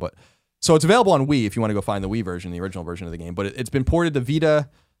 years ago now. But so it's available on Wii if you want to go find the Wii version, the original version of the game. But it's been ported to Vita,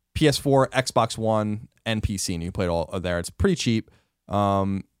 PS4, Xbox One, and PC, and you can play it all there. It's pretty cheap,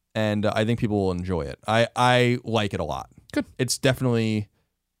 and I think people will enjoy it. I like it a lot. Good. It's definitely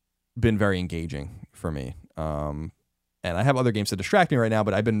been very engaging for me. And I have other games that distract me right now,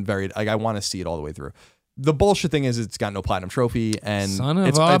 but I've been I want to see it all the way through. The bullshit thing is it's got no platinum trophy, and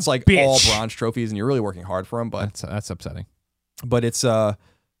it's like bitch. all bronze trophies, and you're really working hard for them. But that's upsetting. But it's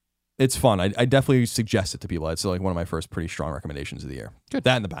fun. I definitely suggest it to people. It's like one of my first pretty strong recommendations of the year. Good.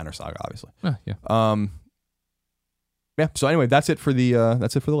 That and the Banner Saga, obviously. Yeah. Yeah. So anyway, that's it for the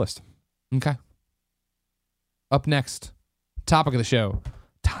list. Okay. Up next, topic of the show.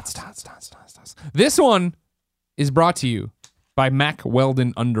 This one is brought to you by Mack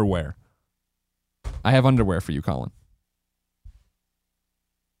Weldon Underwear. I have underwear for you, Colin.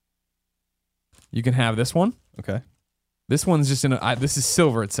 You can have this one. Okay. This one's just in a. This is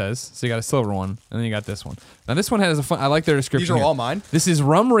silver, it says. So you got a silver one, and then you got this one. Now this one has a fun. I like their description. These are here. all mine. This is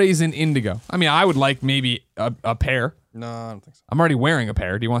rum raisin indigo. I mean, I would like maybe a pair. No, I don't think so. I'm already wearing a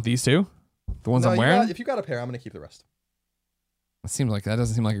pair. Do you want these two? The ones I'm wearing. If you got a pair, I'm gonna keep the rest. That doesn't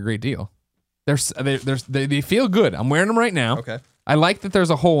seem like a great deal. They feel good. I'm wearing them right now. Okay. I like that there's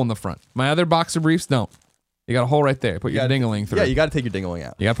a hole in the front. My other boxer briefs don't. You got a hole right there. Put your dingling through. Yeah, you got to take your dingling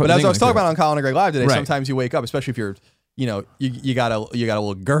out. But as I was talking about on Colin and Greg Live today, right. Sometimes you wake up, especially if you're, you got a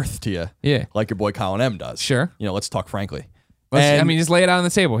little girth to you. Yeah. Like your boy Colin M does. Sure. Let's talk frankly. Just lay it out on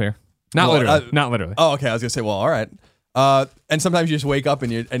the table here. Not literally. Oh, okay. I was gonna say, well, all right. And sometimes you just wake up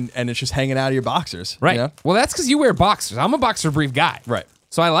and it's just hanging out of your boxers. Right. You know? Well, that's because you wear boxers. I'm a boxer brief guy. Right.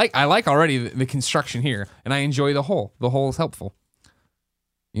 So I like already the construction here, and I enjoy the hole. The hole is helpful.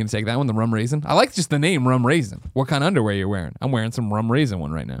 You gonna take that one, the rum raisin? I like just the name rum raisin. What kind of underwear you're wearing? I'm wearing some rum raisin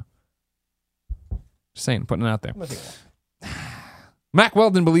one right now. Just saying, putting it out there. Mack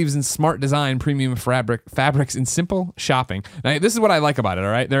Weldon believes in smart design, premium fabrics, and simple shopping. Now, this is what I like about it,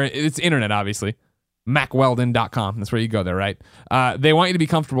 all right? It's internet, obviously. MackWeldon.com. That's where you go there, right? They want you to be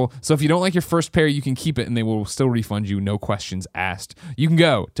comfortable. So if you don't like your first pair, you can keep it and they will still refund you, no questions asked. You can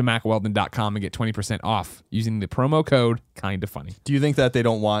go to MackWeldon.com and get 20% off using the promo code Kinda Funny. Do you think that they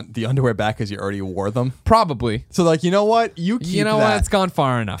don't want the underwear back because you already wore them? Probably. So like, you know what? You keep what? It's gone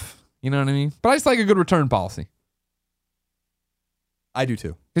far enough. You know what I mean? But I just like a good return policy. I do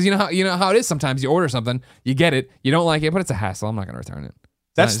too. Because you know how it is sometimes. You order something, you get it, you don't like it, but it's a hassle. I'm not going to return it.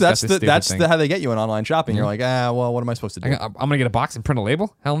 That's how they get you in online shopping. You're like, well, what am I supposed to do? I'm going to get a box and print a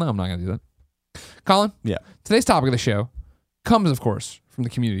label? Hell no, I'm not going to do that. Colin? Yeah. Today's topic of the show comes, of course, from the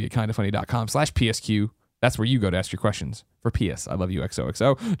community at kindafunny.com/PSQ. That's where you go to ask your questions for PS. I love you,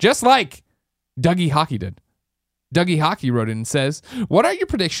 XOXO. Just like Dougie Hockey did. Dougie Hockey wrote in and says, what are your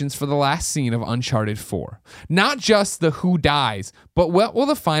predictions for the last scene of Uncharted 4? Not just the who dies, but what will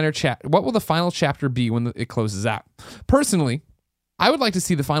the final chapter be when it closes out? Personally, I would like to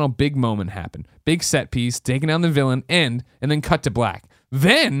see the final big moment happen. Big set piece, taking down the villain, end, and then cut to black.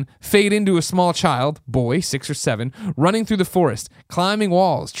 Then fade into a small child, boy, 6 or 7, running through the forest, climbing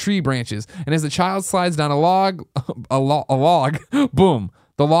walls, tree branches, and as the child slides down a log, boom,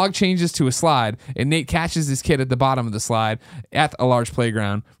 the log changes to a slide, and Nate catches his kid at the bottom of the slide at a large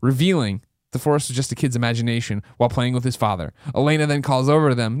playground, revealing the forest was just a kid's imagination while playing with his father. Elena then calls over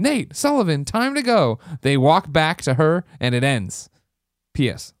to them, Nate, Sullivan, time to go. They walk back to her, and it ends.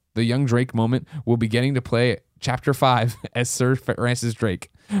 P.S. The young Drake moment will be getting to play Chapter 5 as Sir Francis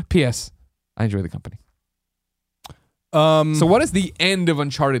Drake. P.S. I enjoy the company. So what does the end of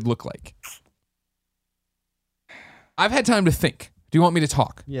Uncharted look like? I've had time to think. Do you want me to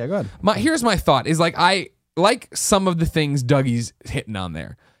talk? Yeah, go ahead. Here's my thought. Is like I like some of the things Dougie's hitting on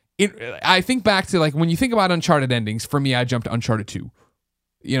there. I think back to like when you think about Uncharted endings, for me, I jumped to Uncharted 2.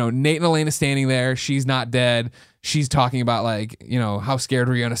 Nate and Elena standing there. She's not dead. She's talking about like, how scared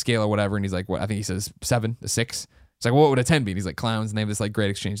were you on a scale or whatever. And he's like, what? I think he says 7 to 6. It's like, what would a 10 be? And he's like, clowns. And they have this like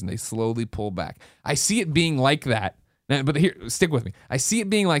great exchange and they slowly pull back. I see it being like that. But here, stick with me. I see it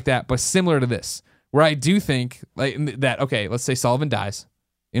being like that, but similar to this, where I do think like that, okay, let's say Sullivan dies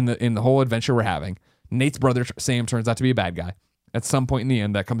in the whole adventure we're having. Nate's brother, Sam, turns out to be a bad guy. At some point in the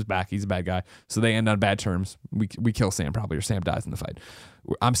end, that comes back. He's a bad guy. So they end on bad terms. We kill Sam probably, or Sam dies in the fight.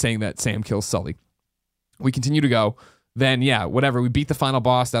 I'm saying that Sam kills Sully. We continue to go. Then, yeah, whatever. We beat the final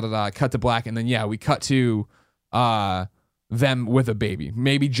boss, cut to black. And then, yeah, we cut to them with a baby,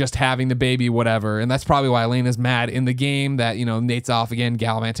 maybe just having the baby, whatever. And that's probably why Elena's mad in the game that, Nate's off again,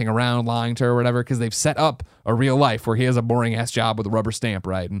 gallivanting around, lying to her or whatever, because they've set up a real life where he has a boring ass job with a rubber stamp,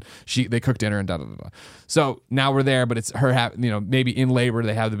 right? And they cook dinner and da-da-da-da. So now we're there, but it's her, maybe in labor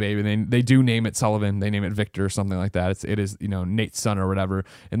they have the baby. They do name it Sullivan. They name it Victor or something like that. It is Nate's son or whatever.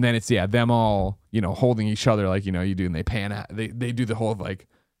 And then it's, them all, holding each other like, you do, and they pan out. They do the whole like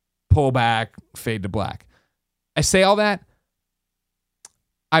pull back, fade to black. I say all that.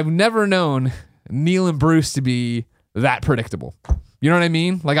 I've never known Neil and Bruce to be that predictable. You know what I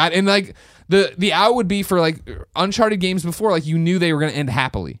mean? The out would be for like Uncharted games before, like you knew they were going to end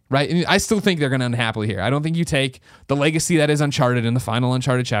happily, right? And I still think they're going to end happily here. I don't think you take the legacy that is Uncharted in the final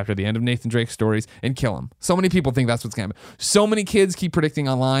Uncharted chapter, the end of Nathan Drake's stories, and kill him. So many people think that's what's going to happen. So many kids keep predicting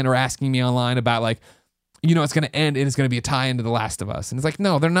online or asking me online about like, it's going to end and it's going to be a tie into The Last of Us. And it's like,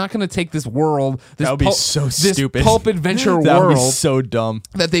 no, they're not going to take this world, this that would be so stupid. This pulp adventure that world would be so dumb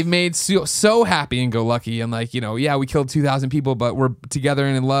that they've made so happy and go lucky. And like, we killed 2,000 people, but we're together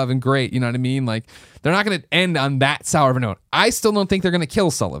and in love and great. You know what I mean? Like, they're not going to end on that sour of a note. I still don't think they're going to kill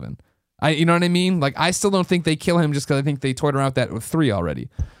Sullivan. You know what I mean? Like, I still don't think they kill him just because I think they toyed around with that with 3 already.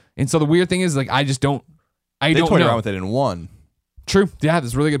 And so the weird thing is, like, I just don't. They toyed around with it in 1. True. Yeah,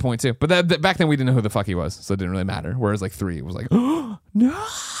 that's a really good point too. But back then we didn't know who the fuck he was, so it didn't really matter. Whereas like 3, it was like, oh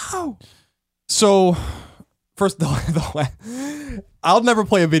no. So first, I'll never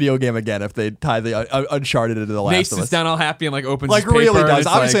play a video game again if they tie the Uncharted into The Last Nate of Us. sits down all happy and like opens like his really paper does.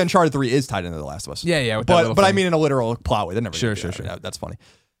 Obviously, like, Uncharted 3 is tied into The Last of Us. Yeah. With but I mean in a literal plot way. They're never sure. That's funny.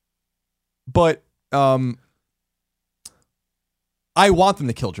 But I want them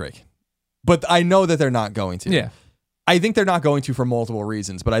to kill Drake, but I know that they're not going to. Yeah. I think they're not going to for multiple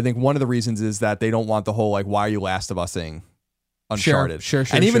reasons, but I think one of the reasons is that they don't want the whole like, why are you Last of Us-ing Uncharted? Sure.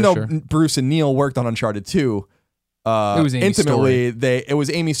 And even though Bruce and Neil worked on Uncharted 2, it was Amy's intimately, story. It was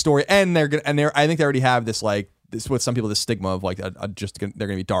Amy's story, and I think they already have this like this with some people the stigma of like they're going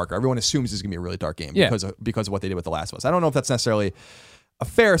to be darker. Everyone assumes it's going to be a really dark game because of what they did with The Last of Us. I don't know if that's necessarily a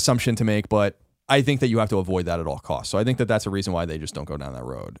fair assumption to make, but I think that you have to avoid that at all costs. So I think that that's a reason why they just don't go down that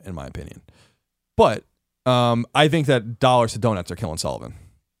road, in my opinion. But I think that dollars to donuts are killing Sullivan,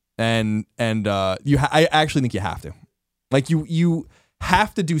 and I actually think you have to, like you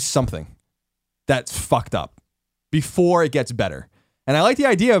have to do something that's fucked up before it gets better. And I like the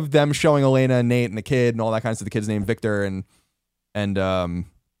idea of them showing Elena and Nate and the kid and all that kind of stuff. The kid's named Victor and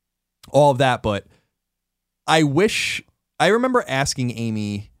all of that. But I remember asking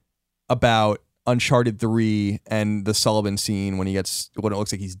Amy about Uncharted 3 and the Sullivan scene when it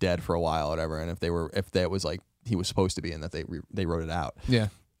looks like he's dead for a while or whatever, and if that was like he was supposed to be and that they wrote it out. Yeah.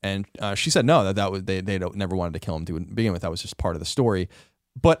 And she said no, that was they never wanted to kill him to begin with. That was just part of the story.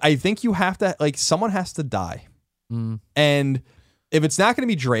 But I think you have to, like, someone has to die. And if it's not going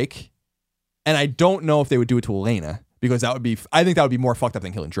to be Drake, and I don't know if they would do it to Elena, because I think that would be more fucked up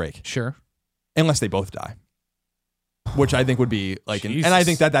than killing Drake. Sure. Unless they both die. Which I think would be like, and I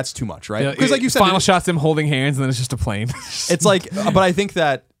think that's too much, right? Because like you said, final shots them holding hands and then it's just a plane. It's like, but I think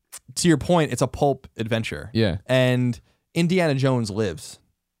that to your point, it's a pulp adventure. Yeah. And Indiana Jones lives.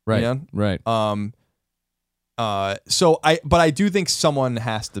 Right. You know? Right. But I do think someone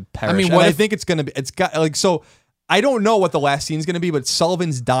has to perish. I mean, I think so I don't know what the last scene is going to be, but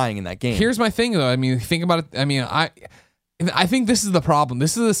Sullivan's dying in that game. Here's my thing though. I mean, think about it. I mean, I think this is the problem.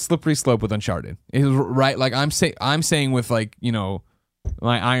 This is a slippery slope with Uncharted. It is, right? Like I'm saying with like,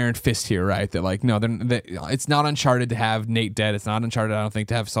 my iron fist here, right? That like, no, it's not Uncharted to have Nate dead. It's not Uncharted, I don't think,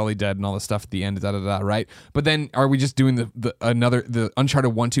 to have Sully dead and all this stuff at the end, right? But then are we just doing the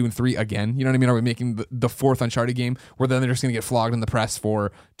Uncharted 1, 2, and 3 again? You know what I mean? Are we making the fourth Uncharted game where then they're just going to get flogged in the press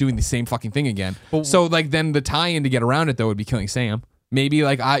for doing the same fucking thing again? So like then the tie-in to get around it though would be killing Sam. Maybe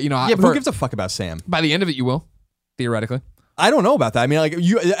like but who gives a fuck about Sam? By the end of it, you will, theoretically. I don't know about that. I mean, like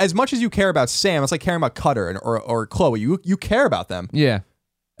you, as much as you care about Sam, it's like caring about Cutter or Chloe. You care about them. Yeah.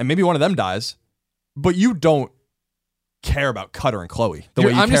 And maybe one of them dies, but you don't care about Cutter and Chloe the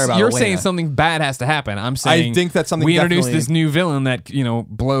way you care about You're Elena. saying something bad has to happen. I'm saying I think that's something we introduced this new villain that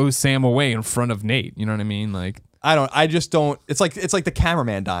blows Sam away in front of Nate. You know what I mean? Like I just don't. It's like the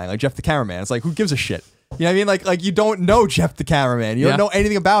cameraman dying, like Jeff the cameraman. It's like, who gives a shit? You know what I mean? Like you don't know Jeff the cameraman. You don't know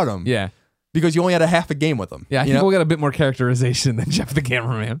anything about him. Yeah. Because you only had a half a game with him. Yeah, I think we'll get a bit more characterization than Jeff the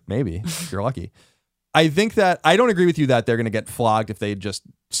cameraman. Maybe, if you're lucky. I think that I don't agree with you that they're going to get flogged if they just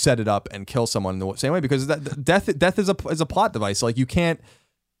set it up and kill someone in the same way, because death is a plot device. Like you can't.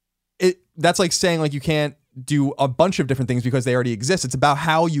 That's like saying like you can't do a bunch of different things because they already exist. It's about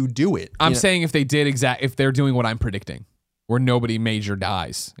how you do it. I'm saying if they did if they're doing what I'm predicting, where nobody major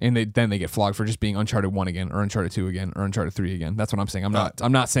dies, and then they get flogged for just being Uncharted 1 again, or Uncharted 2 again, or Uncharted 3 again. That's what I'm saying.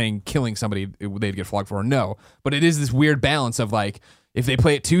 I'm not saying killing somebody they'd get flogged for. No, but it is this weird balance of like, if they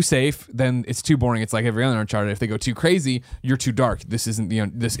play it too safe, then it's too boring. It's like every other Uncharted. If they go too crazy, you're too dark. This isn't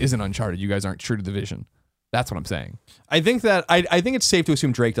Uncharted. You guys aren't true to the vision. That's what I'm saying. I think that I think it's safe to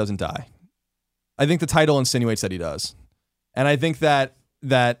assume Drake doesn't die. I think the title insinuates that he does, and I think that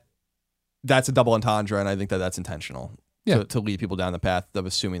that's a double entendre, and I think that that's intentional to lead people down the path of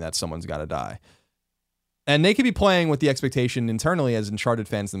assuming that someone's got to die. And they could be playing with the expectation internally as Uncharted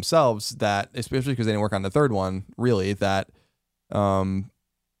fans themselves that, especially because they didn't work on the third one, really, that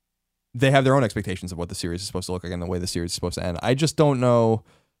they have their own expectations of what the series is supposed to look like and the way the series is supposed to end. I just don't know.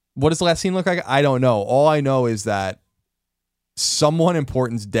 What does the last scene look like? I don't know. All I know is that someone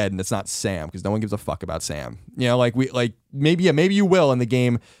important's dead, and it's not Sam, because no one gives a fuck about Sam. You know, maybe you will in the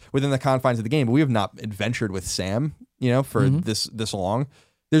game, within the confines of the game, but we have not adventured with Sam, you know, for this long.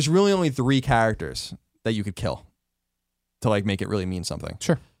 There's really only 3 characters that you could kill to like make it really mean something.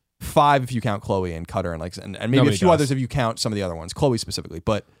 Sure. 5 if you count Chloe and Cutter and maybe Nobody a few does. others if you count some of the other ones, Chloe specifically.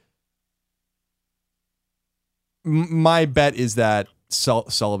 But my bet is that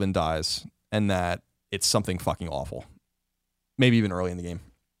Sullivan dies and that it's something fucking awful. Maybe even early in the game,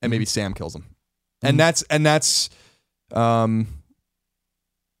 and maybe Sam kills him, and that's. I mean,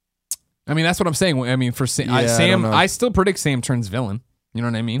 that's what I'm saying. I mean, for Sam, I still predict Sam turns villain. You know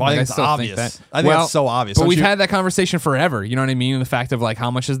what I mean? Well, I think it's obvious. I think that's so obvious. But we've had that conversation forever. You know what I mean? And the fact of like,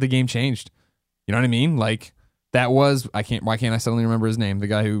 how much has the game changed? You know what I mean? Like that was why can't I suddenly remember his name? The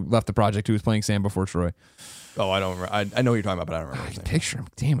guy who left the project who was playing Sam before Troy. Oh, I don't. I know what you're talking about, but I don't remember his name. Picture him.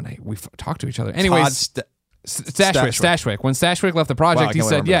 Damn it! We've talked to each other. Anyways. Stashwick. When Stashwick left the project, he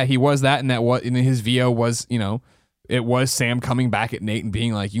said, he was that, and his VO was, you know, it was Sam coming back at Nate and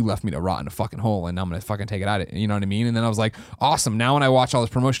being like, you left me to rot in a fucking hole, and I'm going to fucking take it out. You know what I mean? And then I was like, awesome. Now when I watch all this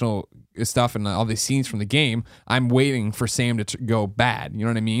promotional stuff and all these scenes from the game, I'm waiting for Sam to go bad. You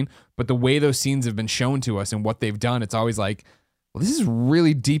know what I mean? But the way those scenes have been shown to us and what they've done, it's always like, well, this is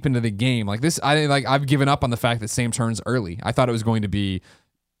really deep into the game. Like this, I've given up on the fact that Sam turns early. I thought it was going to be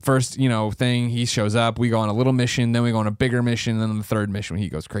first, you know, thing, he shows up, we go on a little mission, then we go on a bigger mission, and then on the third mission he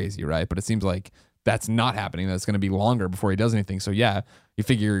goes crazy, right? But it seems like that's not happening. That's going to be longer before he does anything. So yeah, you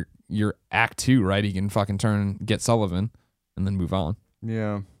figure your act 2, right? He can fucking get Sullivan and then move on.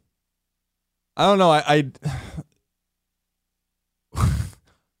 Yeah. I don't know. I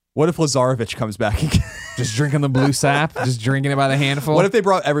what if Lazarevich comes back again? Just drinking the blue sap, just drinking it by the handful. What if they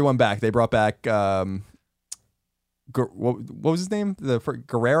brought everyone back? They brought back what was his name?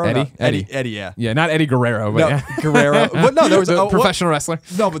 Guerrero? Eddie? No, Eddie, yeah. Yeah, not Eddie Guerrero, but no, yeah. Guerrero. But no, there was a professional wrestler.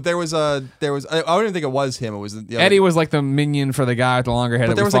 No, but there was I don't even think it was him. It was Eddie was like the minion for the guy with the longer hair.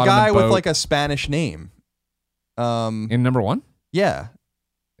 But there was a guy with like a Spanish name. In number 1? Yeah.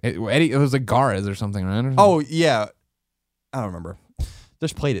 Eddie, it was like Gares or something, right? Oh, yeah. I don't remember.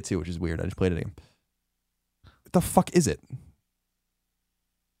 Just played it too, which is weird. I just played it again. What the fuck is it?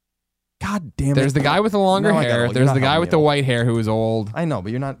 God damn it. There's the guy with the longer hair. There's the guy with the white hair who is old. I know,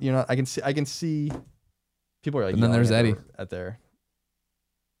 but you're not I can see people are like, and then there's Eddie at their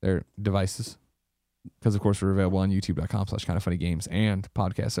devices. Because of course we're available on youtube.com/kindoffunnygames and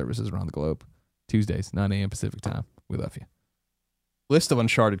podcast services around the globe. Tuesdays, 9 a.m. Pacific time. We love you. List of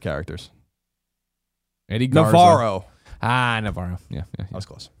Uncharted characters. Eddie Garza. Navarro. Navarro. Yeah. I was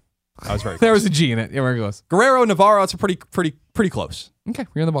close. I was very close. There was a G in it. Yeah, we're close. Guerrero, Navarro, it's a pretty close. Okay,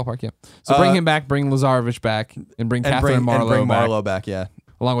 we're in the ballpark, yeah. So bring him back, bring Lazarevich back, and bring Catherine and Marlowe back, yeah.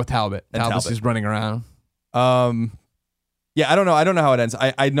 Along with Talbot. Talbot's just running around. Yeah, I don't know how it ends.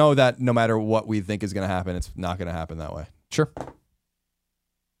 I know that no matter what we think is going to happen, it's not going to happen that way. Sure.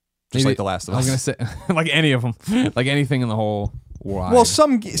 Just like The Last of Us. I was going to say, like any of them. Like anything in the whole wide Well,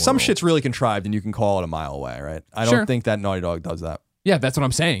 some world. shit's really contrived and you can call it a mile away, right? I don't think that Naughty Dog does that. Yeah, that's what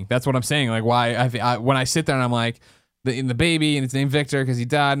I'm saying. Like why I when I sit there and I'm like, the baby and it's named Victor because he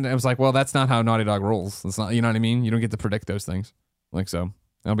died, and I was like, well, that's not how Naughty Dog rolls. It's not, you know what I mean? You don't get to predict those things. Like, so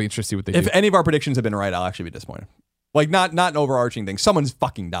I'll be interested to see what they do. If any of our predictions have been right, I'll actually be disappointed. Like not an overarching thing. Someone's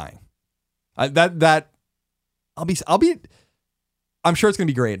fucking dying. I'll be. I'm sure it's gonna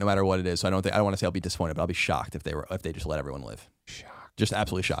be great no matter what it is. So I don't want to say I'll be disappointed, but I'll be shocked if they just let everyone live. Shocked. Just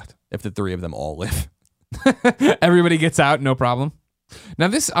absolutely shocked if the 3 of them all live. Everybody gets out, no problem. Now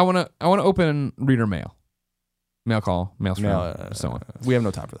this, I want to open reader mail call, mail stream, so on. We have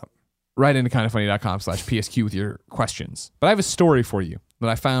no time for that. Right into kindoffunny.com/PSQ with your questions. But I have a story for you that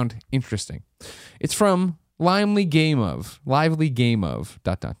I found interesting. It's from lively game of. Hi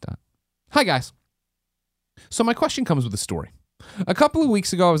guys. So my question comes with a story. A couple of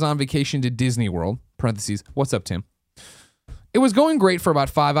weeks ago, I was on vacation to Disney World. (What's up, Tim?) It was going great for about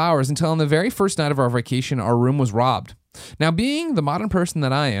 5 hours until on the very first night of our vacation, our room was robbed. Now, being the modern person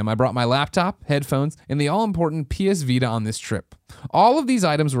that I am, I brought my laptop, headphones, and the all-important PS Vita on this trip. All of these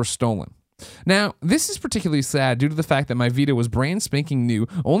items were stolen. Now, this is particularly sad due to the fact that my Vita was brand spanking new,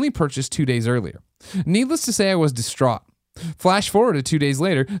 only purchased 2 days earlier. Needless to say, I was distraught. Flash forward to 2 days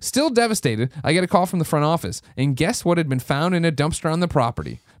later, still devastated, I get a call from the front office, and guess what had been found in a dumpster on the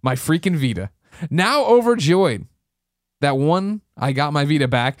property? My freaking Vita. Now overjoyed that 1, I got my Vita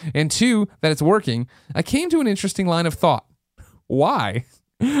back, and 2, that it's working, I came to an interesting line of thought. Why?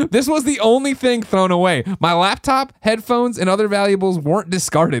 This was the only thing thrown away. My laptop, headphones, and other valuables weren't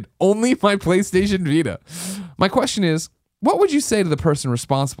discarded. Only my PlayStation Vita. My question is, what would you say to the person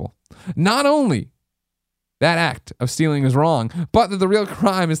responsible? Not only that act of stealing is wrong, but that the real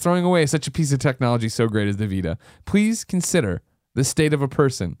crime is throwing away such a piece of technology so great as the Vita. Please consider the state of a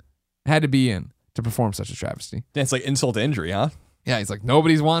person had to be in to perform such a travesty. Yeah, it's like insult to injury, huh? Yeah, he's like,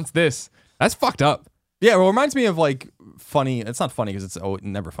 nobody wants this. That's fucked up. Yeah, well, it reminds me of like funny. It's not funny because it's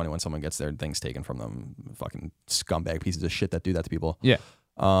never funny when someone gets their things taken from them. Fucking scumbag pieces of shit that do that to people. Yeah.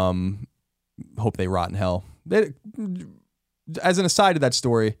 Hope they rot in hell. As an aside to that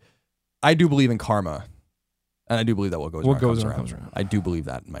story, I do believe in karma. And I do believe that what goes around comes around. I do believe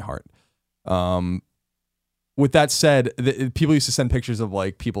that in my heart. With that said, people used to send pictures of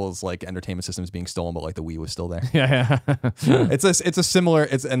like people's like entertainment systems being stolen, but like the Wii was still there. Yeah. It's a similar.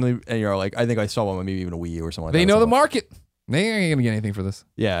 And you're like, I think I saw one, maybe even a Wii U or something. They know the market. They ain't gonna get anything for this.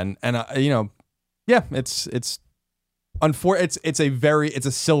 Yeah, and you know, yeah, it's it's a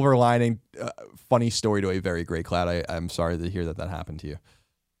silver lining, funny story to a very gray cloud. I'm sorry to hear that happened to you.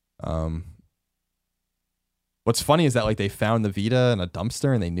 What's funny is that like they found the Vita in a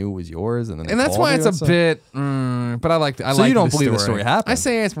dumpster and they knew it was yours, and that's why it's a bit. But I like. So you don't believe the story happened? I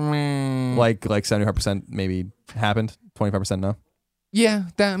say it's like 75% maybe happened, 25% no. Yeah,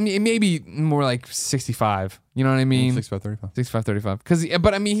 that maybe more like 65. You know what I mean? 65-35. 65-35. Because,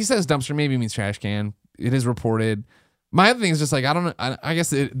 but I mean, he says dumpster maybe means trash can. It is reported. My other thing is just like I don't know. I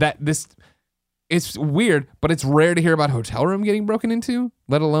guess it's weird, but it's rare to hear about a hotel room getting broken into,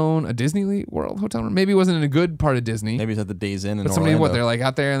 let alone a Disney World hotel room. Maybe it wasn't in a good part of Disney. Maybe it's at the Days Inn. But somebody, they're like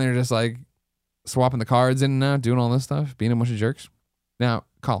out there and they're just like swapping the cards in and out, doing all this stuff, being a bunch of jerks. Now,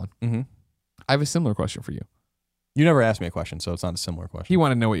 Colin, I have a similar question for you. You never asked me a question, so it's not a similar question. He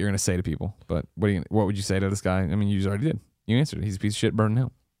wanted to know what you're going to say to people, but what would you say to this guy? I mean, you just already did. You answered it. He's a piece of shit, burning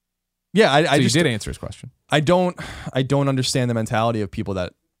hell. Yeah, I just did answer his question. I don't understand the mentality of people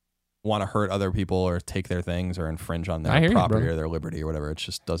that want to hurt other people or take their things or infringe on their property or their liberty or whatever. It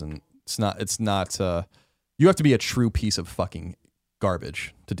just doesn't. It's not. You have to be a true piece of fucking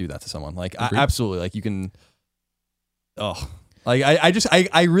garbage to do that to someone. Like absolutely. Like you can. Oh, like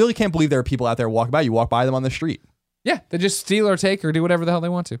I really can't believe there are people out there walking by. You walk by them on the street. Yeah, they just steal or take or do whatever the hell they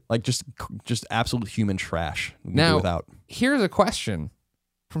want to. Like just absolute human trash. Now, here's a question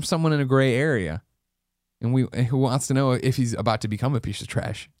from someone in a gray area, and who wants to know if he's about to become a piece of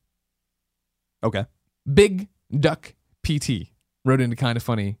trash. Okay. Big Duck PT wrote into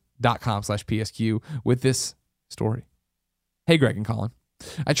kindafunny.com/PSQ with this story. Hey, Greg and Colin.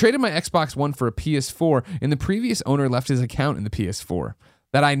 I traded my Xbox One for a PS4, and the previous owner left his account in the PS4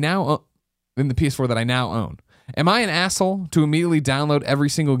 that I now own. Am I an asshole to immediately download every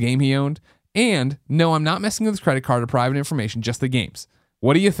single game he owned? And no, I'm not messing with his credit card or private information, just the games.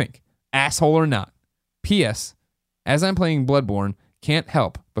 What do you think? Asshole or not? P.S. As I'm playing Bloodborne, can't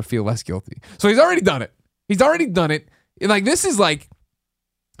help but feel less guilty. So he's already done it. Like, this is like,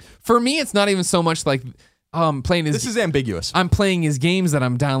 for me, it's not even so much like playing his... This is ambiguous. I'm playing his games that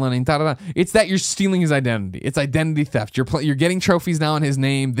I'm downloading. It's that you're stealing his identity. It's identity theft. You're getting trophies now in his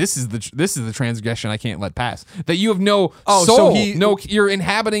name. This is the transgression I can't let pass. That you have no soul. You're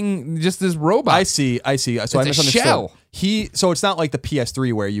inhabiting just this robot. I see. So it's I misunderstood. A shell. So it's not like the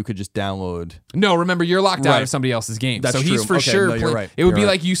PS3 where you could just download. No, remember you're locked out of somebody else's game. That's so true. He's for sure. No, you're right. It would be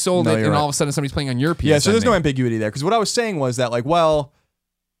like you sold it, and right. all of a sudden somebody's playing on your PS. Yeah. So there's no ambiguity there, because what I was saying was that, like, well,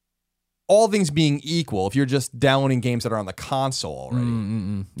 all things being equal, if you're just downloading games that are on the console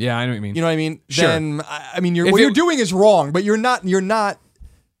already. Yeah, I know what you mean. You know what I mean? Sure. Then I mean, what you're doing is wrong, but you're not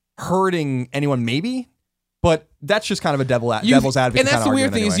hurting anyone. Maybe. But that's just kind of a devil's advocate. And that's the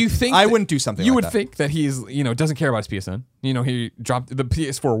weird thing, is you think I wouldn't do something. You like would that. think that he's doesn't care about his PSN. He dropped the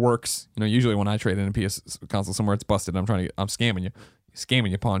PS4 works. Usually when I trade in a PS console somewhere, it's busted. I'm scamming you,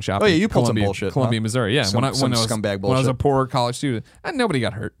 pawn shop. Oh yeah, you pulled some bullshit. Columbia, Missouri. Yeah, when I was scumbag bullshit. When I was a poor college student, and nobody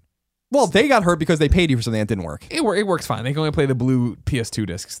got hurt. Well, they got hurt because they paid you for something that didn't work. It works fine. They can only play the blue PS2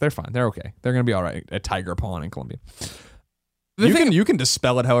 discs. They're fine. They're okay. They're gonna be all right at Tiger Pawn in Columbia. You can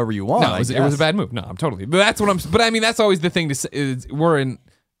dispel it however you want. No, it was a bad move. No, I'm totally. But that's what I'm. But I mean, that's always the thing to say. We're in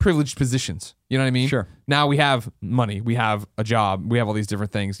privileged positions. You know what I mean? Sure. Now we have money. We have a job. We have all these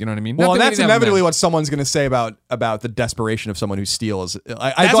different things. You know what I mean? Well, and that's inevitably what someone's going to say about the desperation of someone who steals.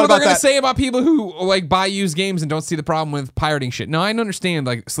 That's what they're going to say about people who like buy used games and don't see the problem with pirating shit. No, I understand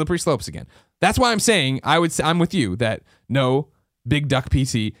like slippery slopes again. That's why I'm saying I'm with you that no, Big Duck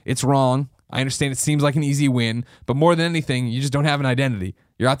PC, it's wrong. I understand it seems like an easy win, but more than anything, you just don't have an identity.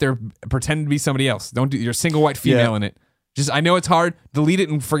 You're out there pretending to be somebody else. You're a single white female in it. I know it's hard. Delete it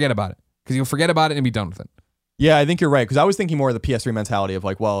and forget about it because you'll forget about it and be done with it. Yeah, I think you're right because I was thinking more of the PS3 mentality of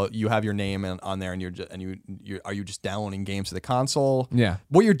like, well, you have your name on there and are you just downloading games to the console? Yeah.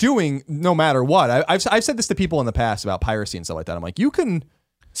 What you're doing, no matter what, I've said this to people in the past about piracy and stuff like that. I'm like, you can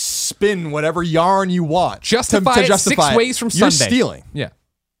spin whatever yarn you want to justify 6 ways from Sunday. You're stealing. Yeah.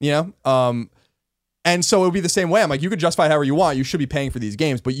 You know? And so it would be the same way. I'm like, you could justify however you want. You should be paying for these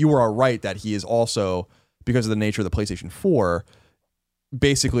games, but you are right that he is also, because of the nature of the PlayStation 4,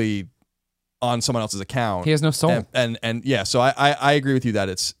 basically on someone else's account. He has no soul. And yeah, so I agree with you that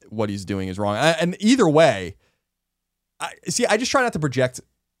it's what he's doing is wrong. And either way, I just try not to project,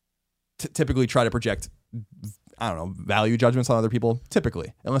 typically try to project, I don't know, value judgments on other people,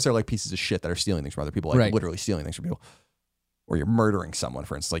 typically, unless they're like pieces of shit that are stealing things from other people, like literally stealing things from people. Or you're murdering someone,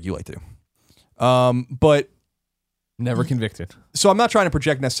 for instance, like you like to. But never convicted. So I'm not trying to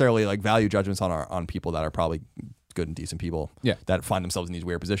project necessarily like value judgments on people that are probably good and decent people that find themselves in these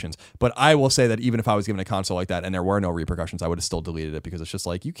weird positions. But I will say that even if I was given a console like that and there were no repercussions, I would have still deleted it because it's just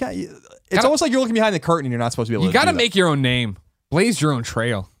like you can't. It's almost like you're looking behind the curtain and you're not supposed to be able. You got to make your own name, blaze your own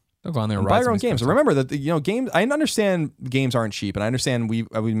trail. Don't go on there and buy your own games. Remember that games. I understand games aren't cheap, and I understand we've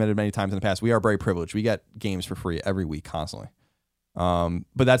admitted many times in the past we are very privileged. We get games for free every week constantly.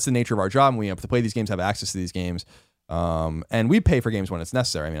 But that's the nature of our job. And we have to play these games, have access to these games. And we pay for games when it's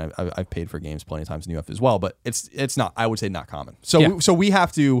necessary. I mean, I've paid for games plenty of times in UF as well, but it's not, I would say, not common. So we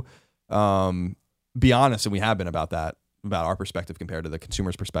have to be honest, and we have been about that, about our perspective compared to the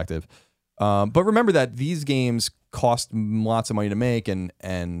consumer's perspective. But remember that these games cost lots of money to make,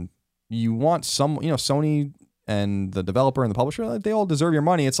 and you want some, Sony and the developer and the publisher, they all deserve your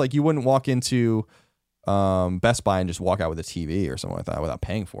money. It's like you wouldn't walk into Best Buy and just walk out with a TV or something like that without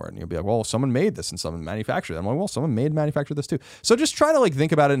paying for it. And you'll be like, well, someone made this and someone manufactured it. I'm like, well, someone manufactured this too. So just try to like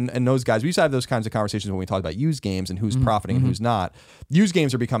think about it. And those guys, we used to have those kinds of conversations when we talked about used games and who's profiting and who's not. Used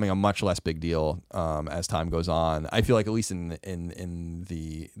games are becoming a much less big deal as time goes on. I feel like at least in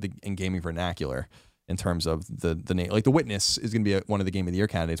gaming vernacular, in terms of the name, like The Witness is going to be one of the Game of the Year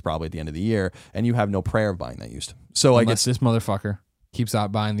candidates probably at the end of the year, and you have no prayer of buying that used. So I guess this motherfucker keeps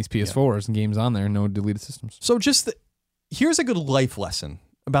out buying these PS4s and games on there, no deleted systems. So here's a good life lesson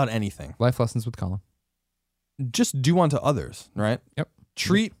about anything. Life lessons with Colin. Just do unto others, right? Yep.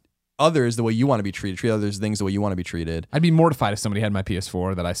 Treat others the way you want to be treated. Treat others things the way you want to be treated. I'd be mortified if somebody had my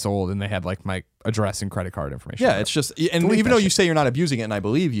PS4 that I sold and they had like my address and credit card information. Yeah, it's just, and even though you say you're not abusing it, and I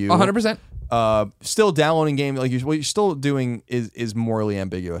believe you, 100%. Still downloading games, like what you're still doing is morally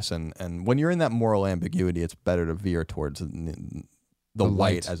ambiguous, and when you're in that moral ambiguity, it's better to veer towards the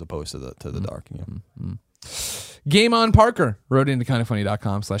light as opposed to the dark. Game on Parker wrote into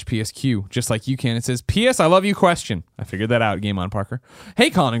kindoffunny.com/PSQ, just like you can. It says, P.S. I love you question. I figured that out, Game on Parker. Hey,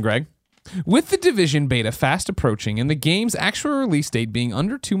 Colin and Greg. With the Division beta fast approaching and the game's actual release date being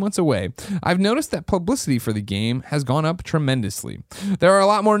under 2 months away, I've noticed that publicity for the game has gone up tremendously. There are a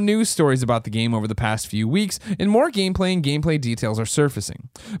lot more news stories about the game over the past few weeks, and more gameplay and gameplay details are surfacing.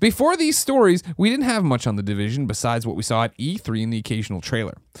 Before these stories, we didn't have much on the Division besides what we saw at E3 and the occasional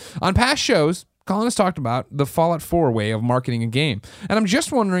trailer. On past shows, Colin has talked about the Fallout 4 way of marketing a game, and I'm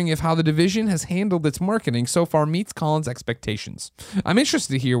just wondering if how the Division has handled its marketing so far meets Colin's expectations. I'm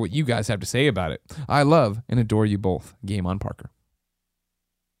interested to hear what you guys have to say about it. I love and adore you both. Game on Parker.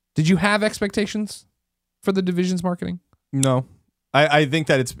 Did you have expectations for the Division's marketing? No. I think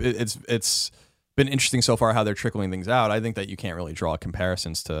that it's been interesting so far how they're trickling things out. I think that you can't really draw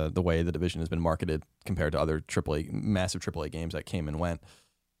comparisons to the way the Division has been marketed compared to other massive AAA games that came and went.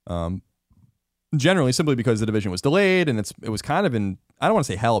 Generally, simply because the Division was delayed and it was kind of in, I don't want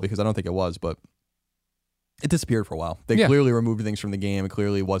to say hell because I don't think it was, but it disappeared for a while. They clearly removed things from the game. It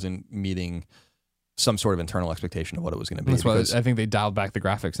clearly wasn't meeting some sort of internal expectation of what it was going to be. That's why I think they dialed back the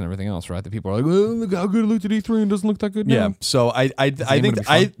graphics and everything else, right? The people are like, oh, look how good it looked at E3 and doesn't look that good now. Yeah, so I think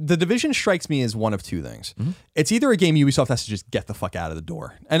the Division strikes me as one of two things. It's either a game Ubisoft has to just get the fuck out of the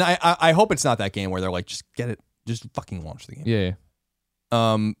door. And I hope it's not that game where they're like, just get it, just fucking launch the game. Yeah.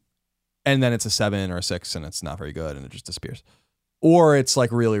 And then it's a 7 or a 6 and it's not very good and it just disappears. Or it's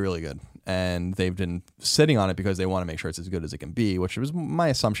like really, really good. and they've been sitting on it because they want to make sure it's as good as it can be, which was my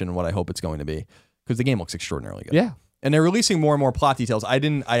assumption and what I hope it's going to be, because the game looks extraordinarily good. Yeah. And they're releasing more and more plot details. I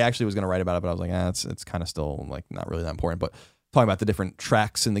actually was going to write about it, but I was like, it's kind of still like not really that important. But talking about the different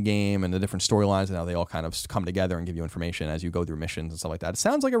tracks in the game and the different storylines and how they all kind of come together and give you information as you go through missions and stuff like that. It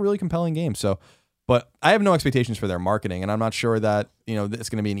sounds like a really compelling game. So, but I have no expectations for their marketing, and I'm not sure that it's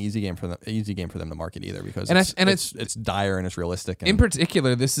going to be an easy game for them to market either, because it's dire and it's realistic. And in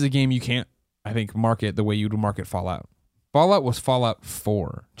particular, this is a game you can't, I think, market the way you would market Fallout. Fallout was Fallout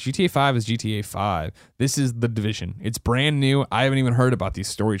 4. GTA 5 is GTA 5. This is The Division. It's brand new. I haven't even heard about these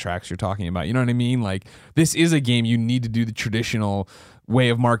story tracks you're talking about. You know what I mean? Like, this is a game you need to do the traditional way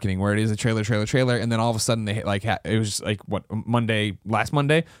of marketing, where it is a trailer, and then all of a sudden they it was like last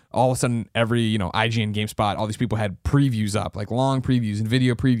Monday, all of a sudden every IGN, GameSpot, all these people had previews up, like long previews and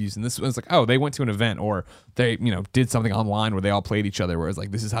video previews, and this was like, oh, they went to an event, or they did something online where they all played each other, where it's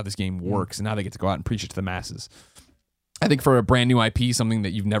like, this is how this game works, and now they get to go out and preach it to the masses. I think for a brand new IP, something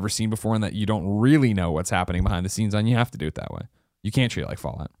that you've never seen before and that you don't really know what's happening behind the scenes on, you have to do it that way. You can't treat it like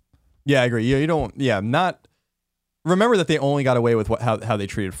Fallout. Yeah, I agree. You don't. Yeah, not. Remember that they only got away with how they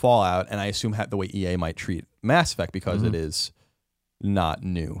treated Fallout, and I assume the way EA might treat Mass Effect, because it is not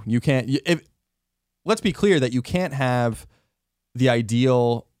new. You can't. Let's be clear that you can't have the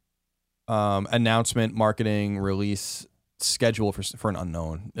ideal announcement, marketing, release schedule for an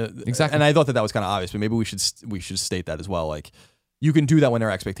unknown. Exactly. And I thought that was kind of obvious, but maybe we should state that as well. Like, you can do that when there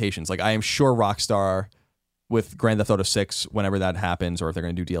are expectations. Like, I am sure Rockstar with Grand Theft Auto 6, whenever that happens, or if they're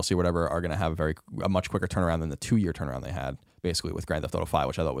going to do DLC or whatever, are going to have a much quicker turnaround than the 2-year turnaround they had basically with Grand Theft Auto 5,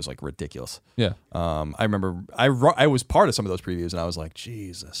 which I thought was like ridiculous. Yeah. I remember I was part of some of those previews, and I was like,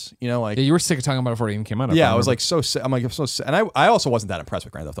 Jesus, like, yeah, you were sick of talking about it before it even came out. Yeah, I was like so sick. I'm so sick. And I also wasn't that impressed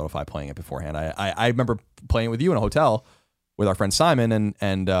with Grand Theft Auto 5 playing it beforehand. I remember playing it with you in a hotel with our friend Simon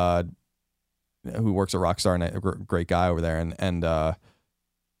and who works at Rockstar, and a great guy over there. And I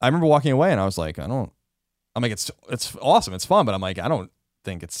remember walking away, and I was like, I'm like, it's awesome, it's fun, but I'm like, I don't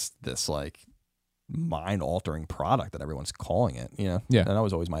think it's this like mind-altering product that everyone's calling it, Yeah. And that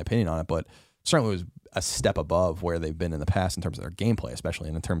was always my opinion on it, but certainly was a step above where they've been in the past in terms of their gameplay, especially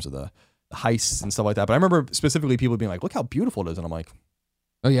in terms of the heists and stuff like that. But I remember specifically people being like, look how beautiful it is, and I'm like,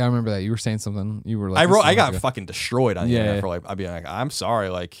 oh yeah, I remember that. You were saying something. You were like, I got fucking destroyed on the internet for like, I'd be like, I'm sorry,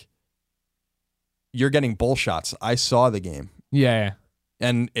 like, you're getting bull shots. I saw the game. Yeah.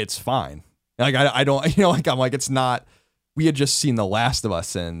 And it's fine. Like, I don't, like, I'm like, it's not, we had just seen The Last of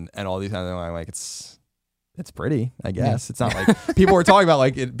Us and all these kind of things. I'm like, it's pretty, I guess. Yeah. It's not like people were talking about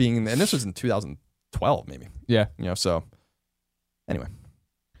like it being, and this was in 2012 maybe. Yeah. So anyway.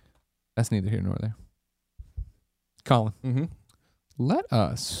 That's neither here nor there. Colin. Mm-hmm. Let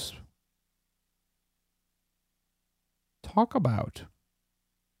us talk about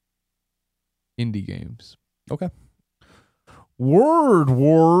indie games. Okay.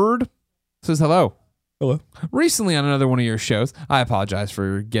 Word says hello. Hello. Recently on another one of your shows, I apologize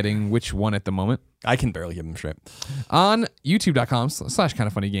for getting which one at the moment. I can barely give them straight. On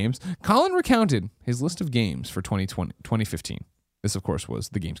youtube.com/kindoffunnygames, Colin recounted his list of games for 2015. This, of course, was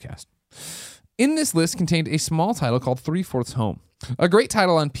the Gamescast. In this list contained a small title called 3/4 Home, a great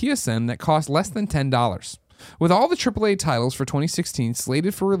title on PSN that cost less than $10. With all the AAA titles for 2016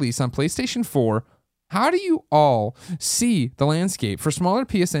 slated for release on PlayStation 4, how do you all see the landscape for smaller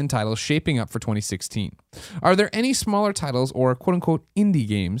PSN titles shaping up for 2016? Are there any smaller titles or quote-unquote indie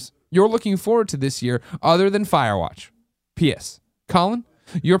games you're looking forward to this year other than Firewatch? P.S. Colin,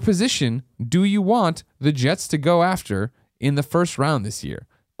 your position, do you want the Jets to go after in the first round this year?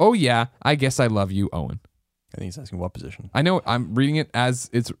 Oh yeah, I guess I love you, Owen. I think he's asking what position. I know, I'm reading it as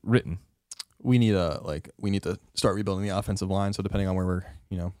it's written. We need to start rebuilding the offensive line, so depending on where we're,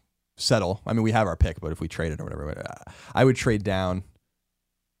 settle. I mean, we have our pick, but if we trade it or whatever, I would trade down,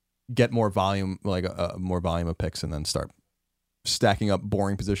 get more volume, like more volume of picks, and then start stacking up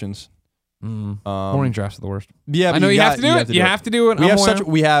boring positions. Boring drafts are the worst. Yeah, I know you have to do it. You have to do it.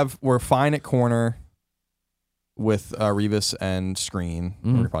 We're fine at corner with Revis and Screen.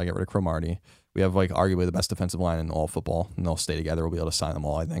 We're gonna probably get rid of Cromartie. We have like arguably the best defensive line in all football, and they'll stay together. We'll be able to sign them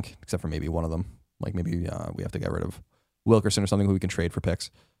all, I think, except for maybe one of them. Like maybe we have to get rid of Wilkerson or something who we can trade for picks.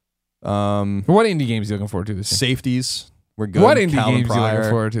 What indie games are you looking forward to this year? Some we're good. What indie Calvin games are you Pryor, looking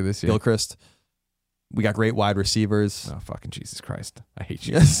forward to this year? Gilchrist. We got great wide receivers. Oh fucking Jesus Christ! I hate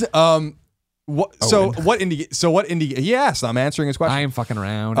you. Yes. What indie? Yes, I'm answering his question. I am fucking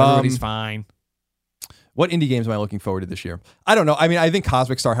around. Everybody's fine. What indie games am I looking forward to this year? I don't know. I mean, I think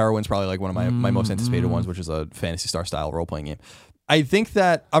Cosmic Star Heroine's probably like one of my most anticipated ones, which is a Phantasy Star style role playing game. I think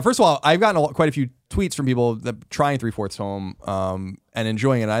that first of all, I've gotten quite a few tweets from people that trying 3/4 home and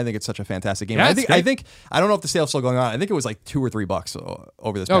enjoying it. And I think it's such a fantastic game. Yeah, I think I don't know if the sale's still going on. I think it was like $2 or $3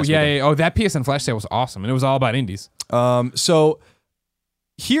 over this. Past yeah. weekend. Oh, that PSN flash sale was awesome, and it was all about indies. So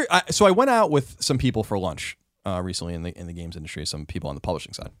I went out with some people for lunch recently in the games industry. Some people on the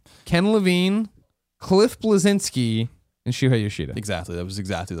publishing side. Ken Levine, Cliff Blazinski, and Shuhei Yoshida. Exactly. That was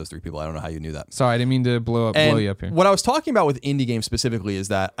exactly those three people. I don't know how you knew that. Sorry, I didn't mean to blow you up here. What I was talking about with indie games specifically is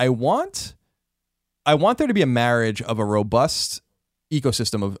that I want there to be a marriage of a robust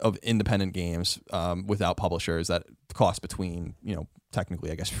ecosystem of independent games without publishers that cost between, technically,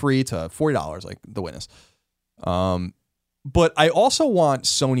 I guess, free to $40, like The Witness. But I also want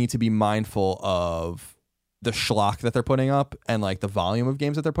Sony to be mindful of the schlock that they're putting up and like the volume of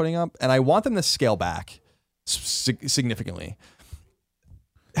games that they're putting up. And I want them to scale back significantly.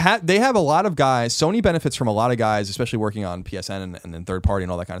 They have a lot of guys. Sony benefits from a lot of guys, especially working on PSN and then third party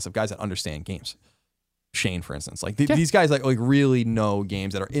and all that kind of stuff. Guys that understand games. Shane, for instance, like these guys like really know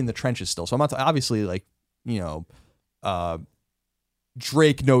games that are in the trenches still. So I'm not obviously like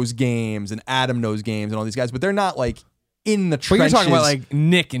Drake knows games and Adam knows games and all these guys, but they're not like in the trenches. But you're talking about like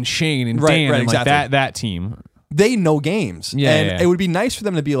Nick and Shane and Dan and exactly. like that team. They know games, and it would be nice for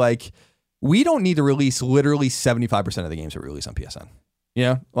them to be like, we don't need to release literally 75% of the games that we release on PSN.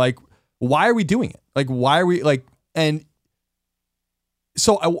 Like, why are we doing it? Like, why are we like, and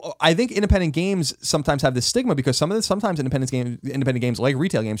so I think independent games sometimes have this stigma because sometimes independent games like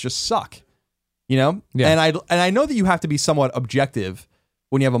retail games just suck, Yeah. And I know that you have to be somewhat objective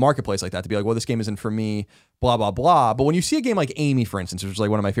when you have a marketplace like that to be like, well, this game isn't for me, blah, blah, blah. But when you see a game like Amy, for instance, which is like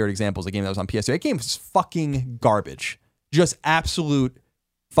one of my favorite examples, a game that was on PS2, that game is fucking garbage, just absolute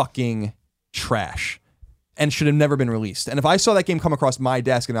fucking trash, and should have never been released. And if I saw that game come across my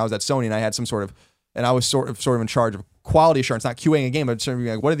desk and I was at Sony and I had and I was sort of in charge of quality assurance, not QAing a game, but sort of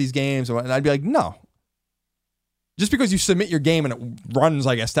being like, what are these games? And I'd be like, no. Just because you submit your game and it runs,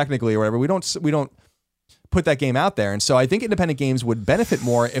 I guess, technically or whatever, we don't put that game out there. And so I think independent games would benefit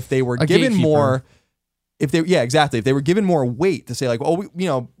more if they were given more. If they were given more weight to say like, well,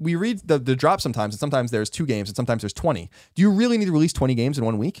 we read the drop sometimes, and sometimes there's 2 games and sometimes there's 20. Do you really need to release 20 games in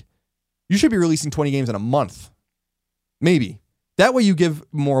 1 week? You should be releasing 20 games in a month. Maybe. That way you give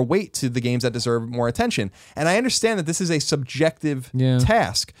more weight to the games that deserve more attention. And I understand that this is a subjective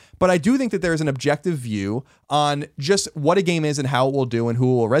task, but I do think that there is an objective view on just what a game is and how it will do and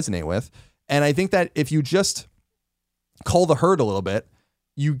who it will resonate with. And I think that if you just cull the herd a little bit,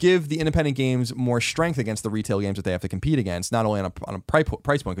 you give the independent games more strength against the retail games that they have to compete against, not only on a price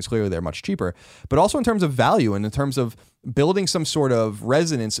point, because clearly they're much cheaper, but also in terms of value and in terms of building some sort of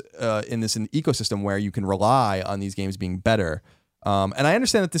resonance in this ecosystem where you can rely on these games being better. And I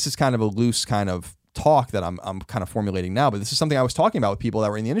understand that this is kind of a loose kind of talk that I'm kind of formulating now, but this is something I was talking about with people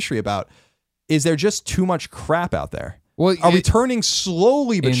that were in the industry about. Is there just too much crap out there? Well, are we turning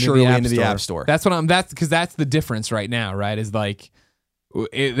slowly but surely into the App Store? That's because that's the difference right now, right? Is like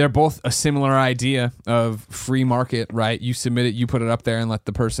they're both a similar idea of free market, right? You submit it, you put it up there, and let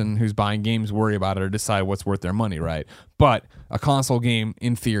the person who's buying games worry about it or decide what's worth their money, right? But a console game,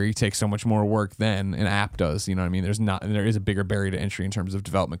 in theory, takes so much more work than an app does. You know what I mean? There is a bigger barrier to entry in terms of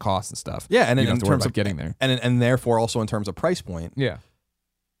development costs and stuff. Yeah, and you in have to worry terms about of getting there, and therefore also in terms of price point. Yeah,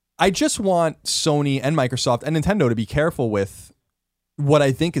 I just want Sony and Microsoft and Nintendo to be careful with what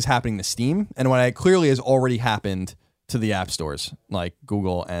I think is happening to Steam and what clearly has already happened to the app stores like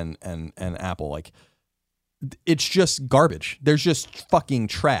Google and Apple. Like, it's just garbage. There's just fucking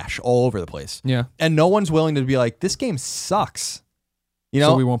trash all over the place. Yeah. And no one's willing to be like, this game sucks.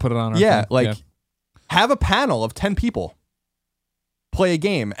 So we won't put it on our thing. Have a panel of 10 people play a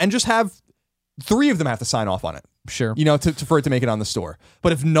game and just have 3 of them have to sign off on it. Sure. For it to make it on the store.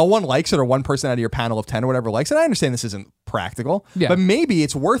 But if no one likes it or one person out of your panel of 10 or whatever likes it, I understand this isn't practical. Yeah. But maybe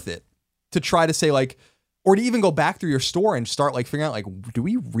it's worth it to try to say like, or to even go back through your store and start like figuring out like, do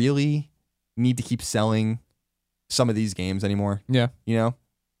we really need to keep selling some of these games anymore? Yeah.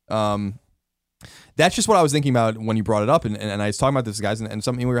 That's just what I was thinking about when you brought it up. And I was talking about this, guys, and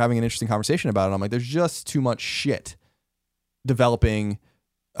something we were having an interesting conversation about it. I'm like, there's just too much shit developing.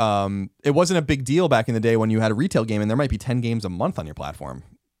 It wasn't a big deal back in the day when you had a retail game and there might be 10 games a month on your platform.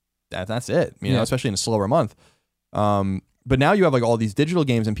 That's it, especially in a slower month. But now you have like all these digital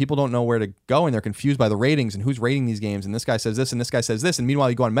games and people don't know where to go and they're confused by the ratings and who's rating these games. And this guy says this and this guy says this. And meanwhile,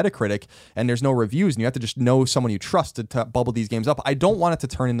 you go on Metacritic and there's no reviews and you have to just know someone you trust to bubble these games up. I don't want it to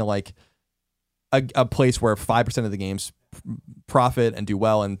turn into like a place where 5% of the games profit and do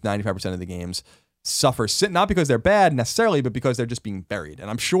well and 95% of the games suffer, not because they're bad necessarily, but because they're just being buried. And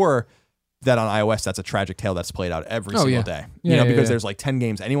I'm sure that on iOS, that's a tragic tale that's played out every single day. Because there's like 10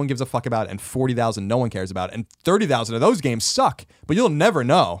 games anyone gives a fuck about and 40,000 no one cares about. And 30,000 of those games suck. But you'll never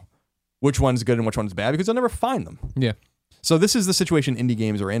know which one's good and which one's bad because you'll never find them. Yeah. So this is the situation indie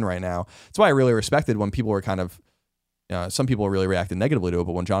games are in right now. That's why I really respected when people were kind of, some people really reacted negatively to it,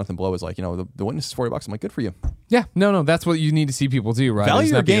 but when Jonathan Blow was like, the Witness is $40, I'm like, good for you. Yeah, no, that's what you need to see people do, right?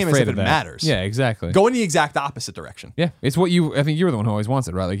 Value your game as if it matters. Yeah, exactly. Go in the exact opposite direction. Yeah, it's what I think you were the one who always wants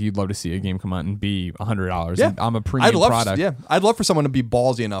it, right? Like you'd love to see a game come out and be $100. Yeah. I'm a premium product. I'd love for someone to be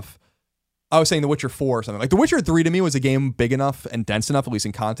ballsy enough. I was saying The Witcher 4 or something. Like The Witcher 3 to me was a game big enough and dense enough, at least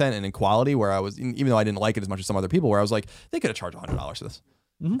in content and in quality, where I was, even though I didn't like it as much as some other people, where I was like, they could have charged $100 for this.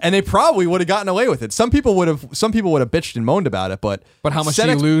 Mm-hmm. And they probably would have gotten away with it. Some people would have bitched and moaned about it, but how much do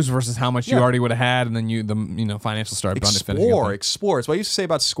you lose versus how much you already would have had, and then the financial start. Explore. It's what I used to say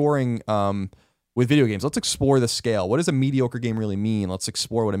about scoring with video games. Let's explore the scale. What does a mediocre game really mean? Let's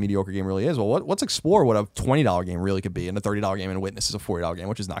explore what a mediocre game really is. Well, let's explore what a $20 game really could be, and a $30 game, and Witness is a $40 game,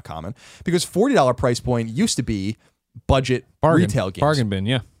 which is not common because $40 price point used to be budget retail games. Bargain bin,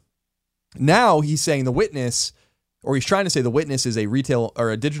 yeah. Now he's saying The Witness. Or he's trying to say The Witness is a retail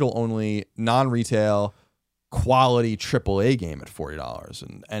or a digital only, non-retail, quality AAA game at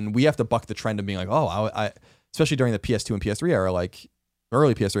 $40, and we have to buck the trend of being like, I especially during the PS2 and PS3 era, like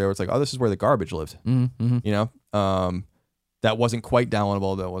early PS3 era, it's like, this is where the garbage lived. Mm-hmm. That wasn't quite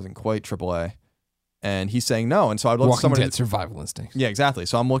downloadable, that wasn't quite AAA, and he's saying no, and so I'd love Walking someone Dead survival instinct. Yeah, exactly.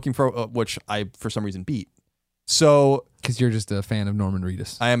 So I'm looking for which I for some reason beat. So because you're just a fan of Norman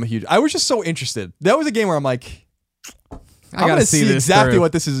Reedus. I was just so interested. That was a game where I'm like, I gotta see this exactly through.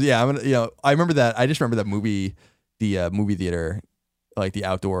 what this is. Yeah, I'm gonna. I remember that. I just remember that movie, the movie theater, like the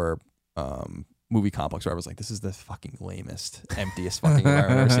outdoor movie complex, where I was like, this is the fucking lamest, emptiest fucking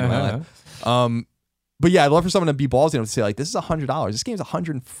environment I've ever seen in my life. But yeah, I'd love for someone to be ballsy enough to say like, this is $100. This game's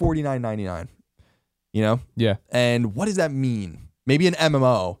 $149.99. Yeah. And what does that mean? Maybe an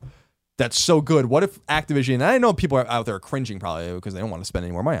MMO that's so good. What if Activision? And I know people are out there cringing probably because they don't want to spend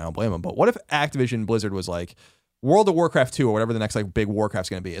any more money. I don't blame them. But what if Activision Blizzard was like, World of Warcraft 2 or whatever the next like big Warcraft's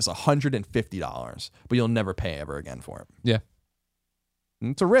going to be is $150, but you'll never pay ever again for it. Yeah.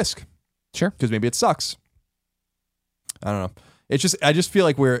 And it's a risk. Sure. Because maybe it sucks. I don't know. I just feel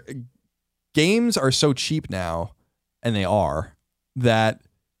like games are so cheap now, and they are, and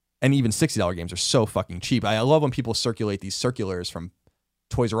even $60 games are so fucking cheap. I love when people circulate these circulars from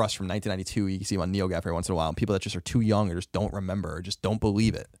Toys R Us from 1992. You can see them on NeoGAF every once in a while, and people that just are too young or just don't remember or just don't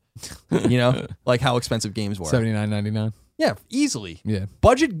believe it. Like how expensive games were. $79.99. Yeah, easily. Yeah.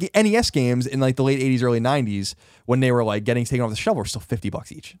 Budget NES games in like the late 80s, early 90s, when they were like getting taken off the shelf, were still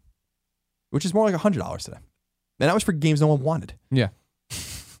 $50 each, which is more like $100 today. And that was for games no one wanted. Yeah.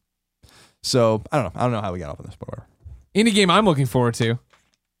 So I don't know how we got off on this, but whatever. Indie game I'm looking forward to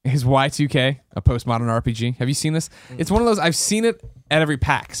is Y2K, a postmodern RPG. Have you seen this? It's one of those, I've seen it at every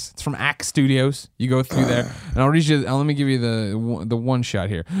PAX. It's from Axe Studios. You go through there, and let me give you the one shot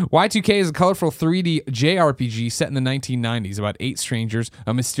here. Y2K is a colorful 3D JRPG set in the 1990s about 8 strangers,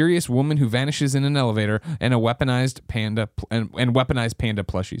 a mysterious woman who vanishes in an elevator, and weaponized panda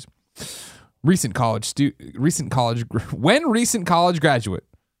plushies. Recent college graduate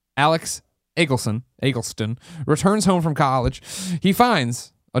Alex Eggleston returns home from college, he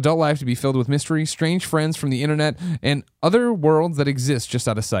finds adult life to be filled with mystery, strange friends from the internet, and other worlds that exist just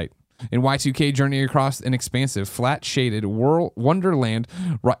out of sight. In Y2K, journey across an expansive, flat-shaded wonderland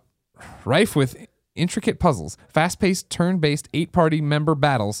rife with intricate puzzles, fast-paced, turn-based 8-party member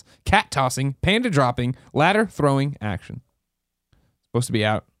battles, cat-tossing, panda-dropping, ladder-throwing action. Supposed to be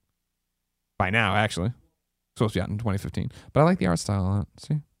out by now, actually. Supposed to be out in 2015. But I like the art style a lot.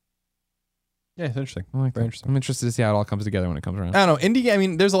 See? Yeah, it's interesting. I like Very that. interesting. I'm interested to see how it all comes together when it comes around. I don't know. I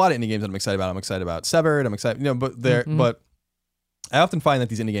mean, there's a lot of indie games that I'm excited about. I'm excited about Severed. I'm excited, but I often find that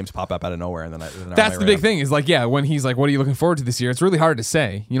these indie games pop up out of nowhere, and then that's the big thing. Is like, yeah, when he's like, "What are you looking forward to this year?" It's really hard to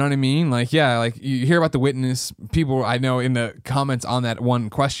say. You know what I mean? Like, yeah, like you hear about The Witness. People I know in the comments on that one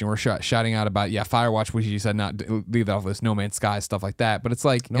question were shouting out about Firewatch, which you said not leave that off this, No Man's Sky, stuff like that. But it's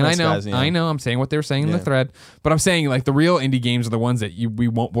like, and I know, I'm saying what they were saying in the thread, but I'm saying like the real indie games are the ones that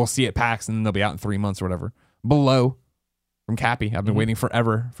we'll see at PAX, and then they'll be out in 3 months or whatever. Below from Cappy, I've been waiting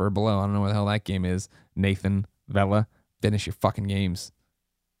forever for Below. I don't know what the hell that game is. Nathan Vela, finish your fucking games.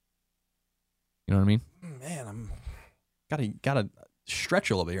 You know what I mean? Man, I'm gotta stretch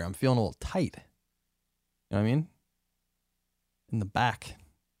a little bit here. I'm feeling a little tight. You know what I mean? In the back.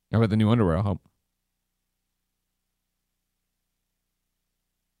 How about the new underwear? I hope.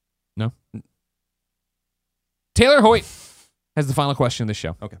 No. Taylor Hoyt has the final question of the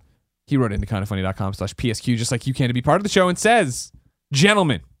show. Okay. He wrote into kindoffunny.com/PSQ just like you can to be part of the show and says,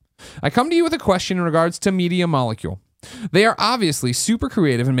 gentlemen, I come to you with a question in regards to Media Molecule. They are obviously super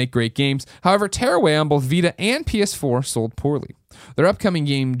creative and make great games. However, Tearaway on both Vita and PS4 sold poorly. Their upcoming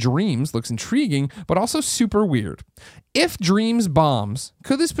game, Dreams, looks intriguing, but also super weird. If Dreams bombs,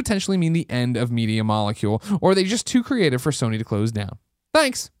 could this potentially mean the end of Media Molecule, or are they just too creative for Sony to close down?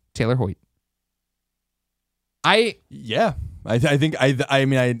 Thanks, Taylor Hoyt. I think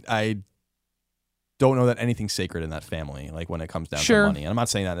I don't know that anything's sacred in that family, like when it comes down to money. And I'm not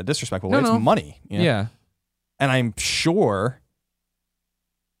saying that in a disrespectful way. It's money. You know? Yeah. And I'm sure,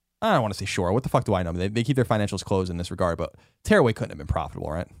 I don't want to say sure. What the fuck do I know? They keep their financials closed in this regard, but Tearaway couldn't have been profitable,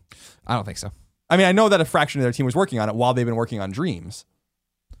 right? I don't think so. I mean, I know that a fraction of their team was working on it while they've been working on Dreams.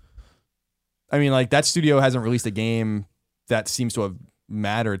 I mean, like, that studio hasn't released a game that seems to have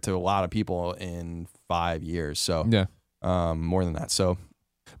mattered to a lot of people in 5 years. So, yeah, more than that. So,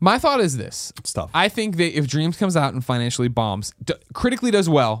 my thought is this. It's tough. I think that if Dreams comes out and financially bombs, critically does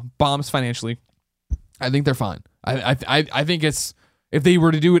well, bombs financially, I think they're fine. I think it's, if they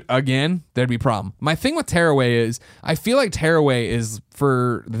were to do it again, there'd be a problem. My thing with Tearaway is, I feel like Tearaway is,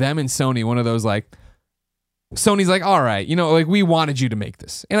 for them and Sony, one of those, like, Sony's like, all right, you know, like, we wanted you to make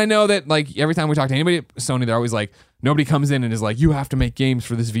this. And I know that, like, every time we talk to anybody at Sony, they're always like, nobody comes in and is like, you have to make games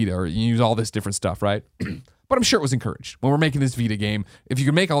for this Vita, or you use all this different stuff, right? But I'm sure it was encouraged when we're making this Vita game. If you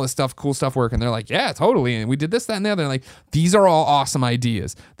can make all this stuff, cool stuff work, and they're like, yeah, totally, and we did this, that, and the other. And like, these are all awesome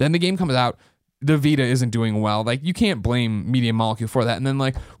ideas. Then the game comes out, the Vita isn't doing well. Like, you can't blame Media Molecule for that. And then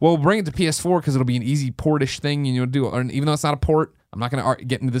like, well, we'll bring it to PS4 because it'll be an easy portish thing, and you'll do it. Or even though it's not a port, I'm not going to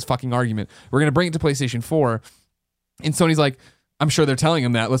get into this fucking argument. We're going to bring it to PlayStation 4. And Sony's like, I'm sure they're telling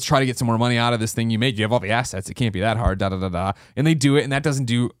them that, let's try to get some more money out of this thing you made. You have all the assets. It can't be that hard, da-da-da-da. And they do it, and that doesn't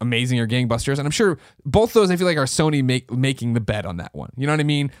do amazing or gangbusters. And I'm sure both those, I feel like, are Sony making the bet on that one. You know what I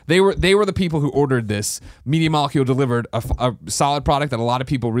mean? They were the people who ordered this. Media Molecule delivered a solid product that a lot of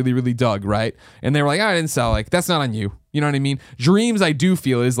people really, really dug, right? And they were like, I didn't sell. Like, that's not on you. You know what I mean? Dreams, I do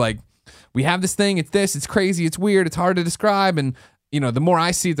feel, is like, we have this thing, it's crazy, it's weird, it's hard to describe, and you know, the more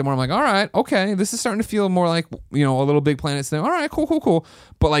I see it, the more I'm like, all right, okay, this is starting to feel more like, you know, a Little Big Planet thing. All right, cool.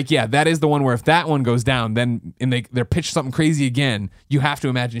 But like, yeah, that is the one where if that one goes down, then and they're pitched something crazy again, you have to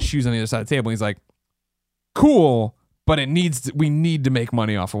imagine Shoes on the other side of the table. And he's like, cool, but we need to make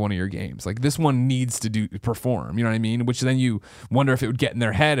money off of one of your games. Like, this one needs to perform. You know what I mean? Which then you wonder if it would get in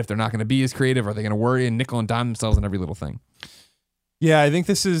their head, if they're not going to be as creative, are they going to worry and nickel and dime themselves on every little thing? Yeah, I think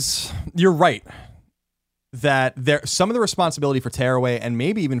you're right. That some of the responsibility for Tearaway and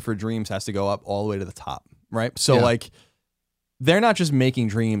maybe even for Dreams has to go up all the way to the top, right? So like, they're not just making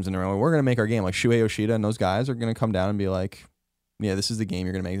Dreams and they're like, we're going to make our game. Like, Shuei Yoshida and those guys are going to come down and be like, yeah, this is the game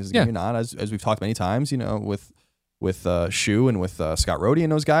you're going to make. This is the game you're not. As we've talked many times, you know, with Shu and with Scott Rhodey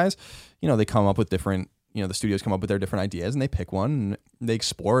and those guys, you know, they come up with different, you know, the studios come up with their different ideas and they pick one and they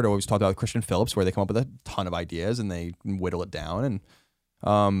explore it. Or we've talked about Christian Phillips, where they come up with a ton of ideas and they whittle it down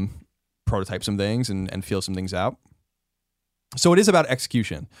and prototype some things and feel some things out. So it is about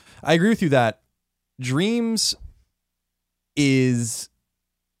execution. I agree with you that Dreams is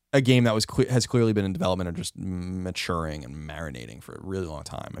a game that has clearly been in development and just maturing and marinating for a really long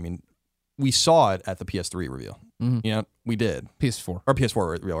time. I mean, we saw it at the PS3 reveal. Mm-hmm. You know, we did.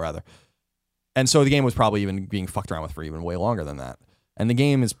 PS4 reveal rather. And so the game was probably even being fucked around with for even way longer than that. And the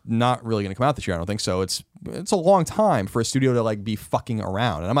game is not really going to come out this year, I don't think. So it's a long time for a studio to like be fucking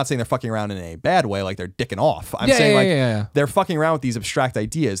around. And I'm not saying they're fucking around in a bad way, like they're dicking off. I'm saying they're fucking around with these abstract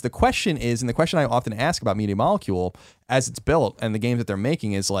ideas. The question is, and the question I often ask about Media Molecule as it's built and the games that they're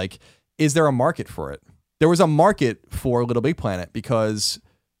making is like, is there a market for it? There was a market for Little Big Planet because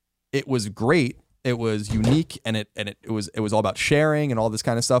it was great, it was unique, and it was all about sharing and all this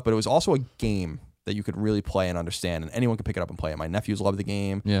kind of stuff. But it was also a game that you could really play and understand, and anyone could pick it up and play it. My nephews love the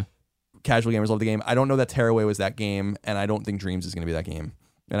game. Yeah. Casual gamers love the game. I don't know that Tearaway was that game, and I don't think Dreams is going to be that game.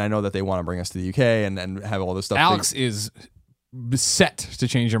 And I know that they want to bring us to the UK and have all this stuff. Alex is set to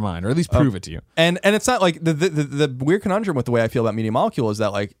change your mind, or at least prove it to you. And it's not like the weird conundrum with the way I feel about Media Molecule is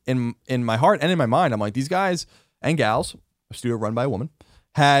that like in my heart and in my mind, I'm like, these guys and gals, a studio run by a woman,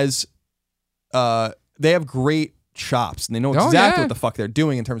 has they have great chops and they know exactly what the fuck they're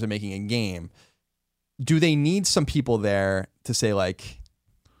doing in terms of making a game. Do they need some people there to say like,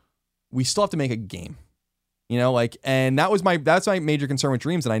 we still have to make a game, you know, like, and that's my major concern with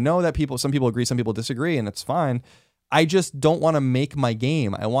Dreams. And I know that some people agree, some people disagree, and it's fine. I just don't want to make my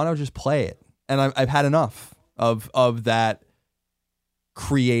game. I want to just play it. And I've had enough of that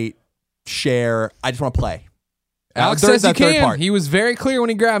create, share. I just want to play. Alex There's says you that third can. part. He was very clear when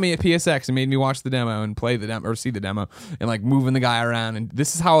he grabbed me at PSX and made me watch the demo and play the demo or see the demo and like moving the guy around. And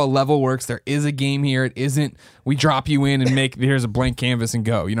this is how a level works. There is a game here. It isn't we drop you in and make here's a blank canvas and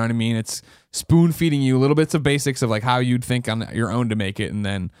go. You know what I mean? It's spoon feeding you little bits of basics of like how you'd think on your own to make it and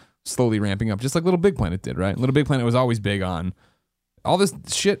then slowly ramping up, just like Little Big Planet did, right? Little Big Planet was always big on all this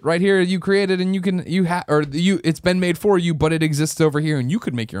shit right here you created and it's been made for you, but it exists over here and you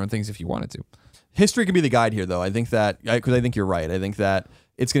could make your own things if you wanted to. History can be the guide here, though. I think that because I think you're right. I think that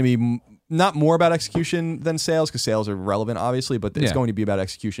it's going to be not more about execution than sales because sales are relevant, obviously, but it's going to be about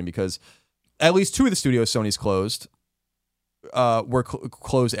execution because at least 2 of the studios Sony's closed were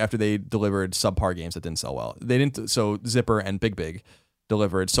closed after they delivered subpar games that didn't sell well. They didn't. So Zipper and Big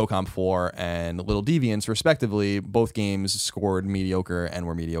delivered SOCOM 4 and Little Deviants, respectively. Both games scored mediocre and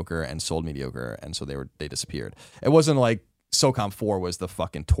were mediocre and sold mediocre, and so they disappeared. It wasn't like SOCOM 4 was the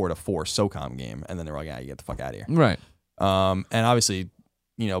fucking tour de force SOCOM game, and then they were like, you get the fuck out of here. Right. And obviously,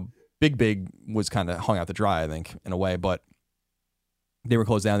 Big was kind of hung out to dry, I think, in a way, but they were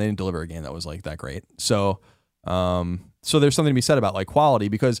closed down. They didn't deliver a game that was like that great. So there's something to be said about like quality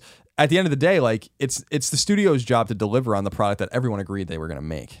because at the end of the day, like it's the studio's job to deliver on the product that everyone agreed they were going to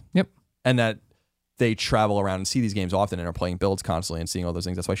make. Yep. And that they travel around and see these games often and are playing builds constantly and seeing all those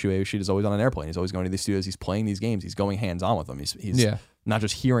things. That's why Shuei Yoshida is always on an airplane. He's always going to these studios. He's playing these games. He's going hands-on with them. He's not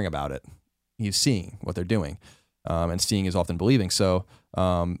just hearing about it. He's seeing what they're doing. And seeing is often believing. So,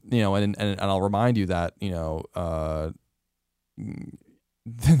 and I'll remind you that, that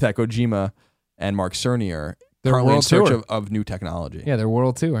Kojima and Mark Cerny are currently in search of new technology. Yeah, they're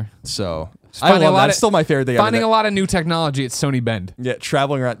world tour. So I love that. It's still my favorite thing. Finding a lot of new technology at Sony Bend. Yeah,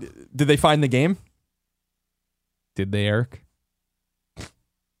 traveling around. Did they find the game? Did they, Eric?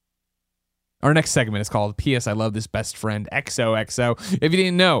 Our next segment is called P.S. I Love This Best Friend XOXO. If you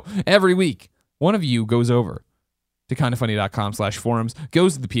didn't know, every week, one of you goes over to kindafunny.com/forums,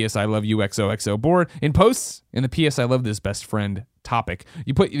 goes to the P.S. I Love You XOXO board, and posts in the P.S. I Love This Best Friend topic.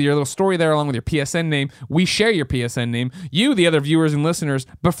 You put your little story there along with your PSN name. We share your PSN name. You, the other viewers and listeners,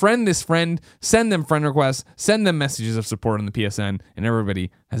 befriend this friend, send them friend requests, send them messages of support on the PSN, and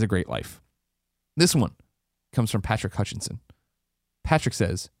everybody has a great life. This one comes from Patrick Hutchinson. Patrick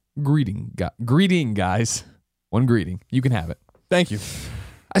says, greeting guys. One greeting. You can have it. Thank you.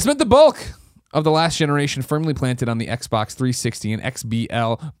 I spent the bulk of the last generation firmly planted on the Xbox 360 and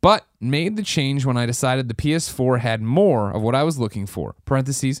XBL, but made the change when I decided the PS4 had more of what I was looking for.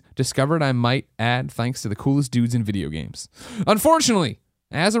 Parentheses, discovered I might add thanks to the coolest dudes in video games. Unfortunately,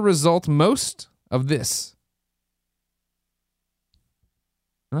 as a result, most of this...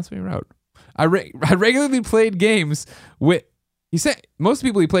 And that's what he wrote. I regularly played games with... He said most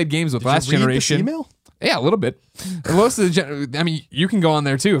people he played games with last generation... This email? Yeah, a little bit. Most of the you can go on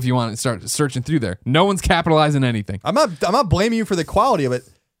there too if you want to start searching through there. No one's capitalizing anything. I'm not blaming you for the quality of it.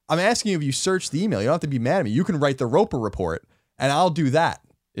 I'm asking you if you search the email. You don't have to be mad at me. You can write the Roper report, and I'll do that.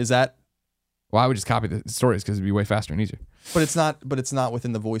 Is that? Well, I would just copy the stories because it'd be way faster and easier. But it's not. But it's not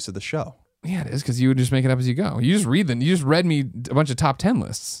within the voice of the show. Yeah, it is because you would just make it up as you go. You just read them. You just read me a bunch of top 10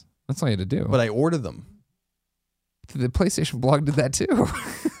 lists. That's all you had to do. But I order them. The PlayStation blog did that too.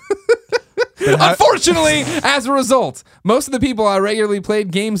 Unfortunately, as a result, most of the people I regularly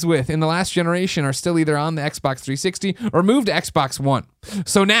played games with in the last generation are still either on the Xbox 360 or moved to Xbox One.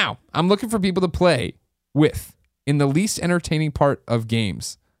 So now, I'm looking for people to play with in the least entertaining part of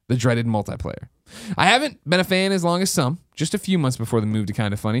games, the dreaded multiplayer. I haven't been a fan as long as some, just a few months before the move to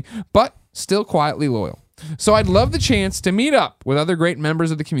Kinda Funny, but still quietly loyal. So I'd love the chance to meet up with other great members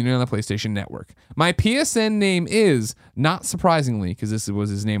of the community on the PlayStation Network. My PSN name is, not surprisingly, because this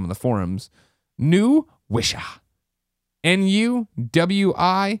was his name on the forums, New Wisha. Nuwisha.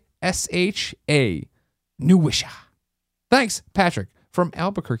 New Wisha. Thanks, Patrick, from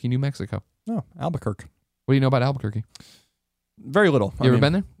Albuquerque, New Mexico. Oh, Albuquerque. What do you know about Albuquerque? Very little. You ever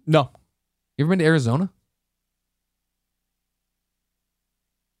been there? No. You ever been to Arizona?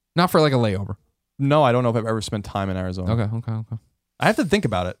 Not for like a layover. No, I don't know if I've ever spent time in Arizona. Okay. I have to think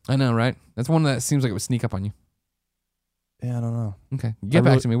about it. I know, right? That's one that seems like it would sneak up on you. Yeah, I don't know. Okay. Get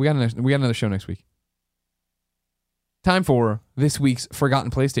back to me. We got another show next week. Time for this week's Forgotten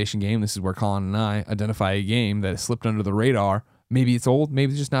PlayStation game. This is where Colin and I identify a game that has slipped under the radar. Maybe it's old.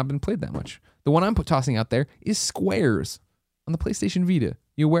 Maybe it's just not been played that much. The one I'm tossing out there is Squares on the PlayStation Vita.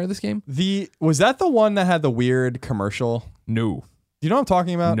 You aware of this game? Was that the one that had the weird commercial? No. Do you know what I'm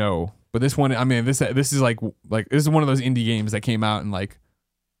talking about? No. But this one, I mean, this is like this is one of those indie games that came out in like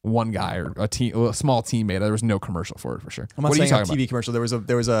one guy or a small teammate. There was no commercial for it for sure. I'm not What are you saying a talking TV commercial.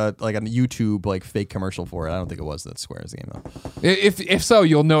 There was a like a YouTube like fake commercial for it. I don't think it was the Squares game though. If so,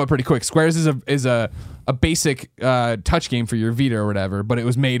 you'll know it pretty quick. Squares is a basic touch game for your Vita or whatever, but it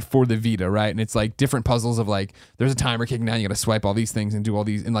was made for the Vita, right? And it's like different puzzles of like there's a timer kicking down, you got to swipe all these things and do all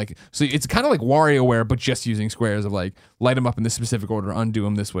these, and like so it's kind of like WarioWare, but just using squares of like light them up in this specific order, undo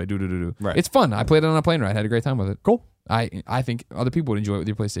them this way, do. Right. It's fun. I played it on a plane ride, had a great time with it. Cool. I think other people would enjoy it with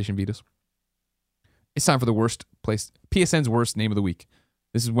your PlayStation Vitas. It's time for the PSN's worst name of the week.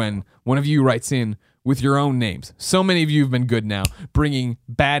 This is when one of you writes in with your own names. So many of you have been good now, bringing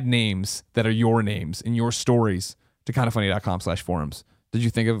bad names that are your names and your stories to kindoffunny.com/forums. Did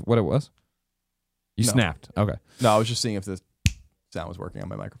you think of what it was? You snapped. Okay. No, I was just seeing if the sound was working on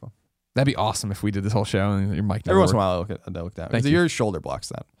my microphone. That'd be awesome if we did this whole show and your mic never Every once in a worked. while, I look down. Thank you. Your shoulder blocks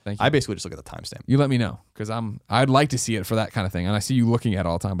that. Thank you. I basically just look at the timestamp. You let me know because I'd like to see it for that kind of thing. And I see you looking at it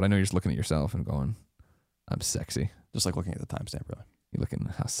all the time, but I know you're just looking at yourself and going, I'm sexy. Just like looking at the timestamp, really. You're looking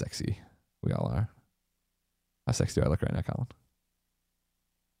how sexy we all are. How sexy do I look right now, Colin?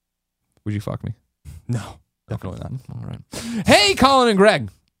 Would you fuck me? No, definitely not. All right. Hey, Colin and Greg.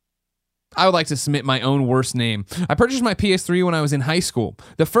 I would like to submit my own worst name. I purchased my PS3 when I was in high school.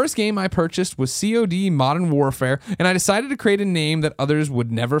 The first game I purchased was COD Modern Warfare, and I decided to create a name that others would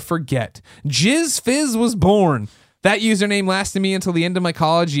never forget. Jizz Fizz was born. That username lasted me until the end of my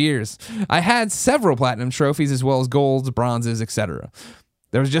college years. I had several platinum trophies as well as golds, bronzes, etc.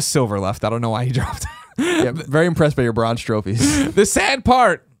 There was just silver left. I don't know why he dropped it. Yeah, very impressed by your bronze trophies. The sad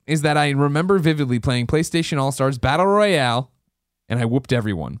part is that I remember vividly playing PlayStation All-Stars Battle Royale, and I whooped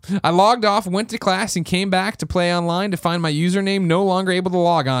everyone. I logged off, went to class, and came back to play online to find my username no longer able to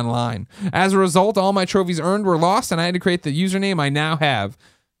log online. As a result, all my trophies earned were lost, and I had to create the username I now have.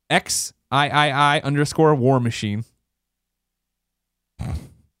 XIII_War Machine.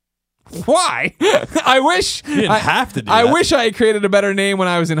 Why? I wish You didn't have to do I that. wish I had created a better name when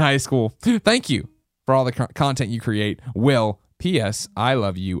I was in high school. Thank you for all the content you create. Will. P.S. I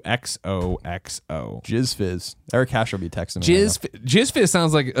love you. XOXO. Jizz Fizz. Eric Hash will be texting me. Jizz Fizz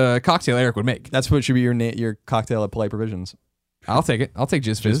sounds like a cocktail Eric would make. That's what should be your cocktail at Polite Provisions. I'll take it. I'll take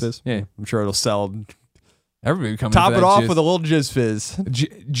Jizz Fizz. Jizz Fizz? Yeah. I'm sure it'll sell. Everybody would come Top in for it that off jizz. with a little Jizz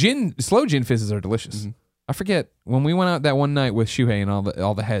Fizz. Slow gin fizzes are delicious. Mm-hmm. I forget when we went out that one night with Shuhei and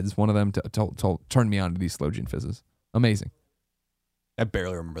all the heads. One of them turned me on to these slow gin fizzes. Amazing. I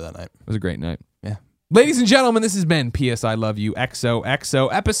barely remember that night. It was a great night. Yeah. Ladies and gentlemen, this has been P.S. I Love You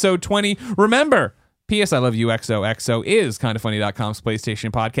XOXO episode 20. Remember, P.S. I Love You XOXO is kindoffunny.com's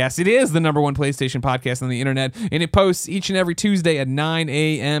PlayStation podcast. It is the #1 PlayStation podcast on the internet, and it posts each and every Tuesday at 9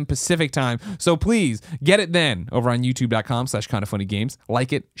 a.m. Pacific time. So please get it then over on youtube.com/kindoffunnygames.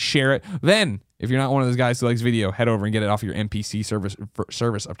 Like it, share it. Then, if you're not one of those guys who likes video, head over and get it off your NPC service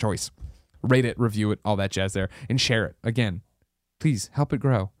of choice. Rate it, review it, all that jazz there, and share it. Again, please help it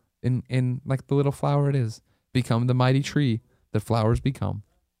grow. In like the little flower it is. Become the mighty tree that flowers become.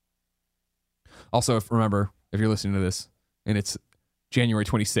 Also, remember, if you're listening to this and it's January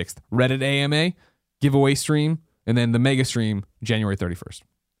 26th, Reddit AMA, giveaway stream, and then the mega stream, January 31st.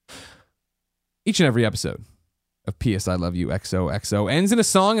 Each and every episode of P.S. I Love You XOXO ends in a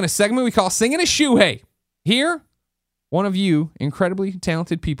song and a segment we call Singing a Shuhei. Here, one of you incredibly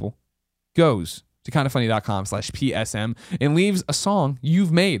talented people goes to kindoffunny.com/PSM and leaves a song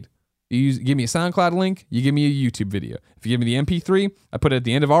you've made. You give me a SoundCloud link, you give me a YouTube video. If you give me the MP3, I put it at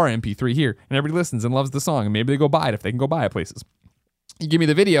the end of our MP3 here, and everybody listens and loves the song, and maybe they go buy it if they can go buy it places. You give me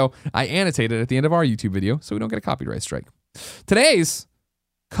the video, I annotate it at the end of our YouTube video so we don't get a copyright strike. Today's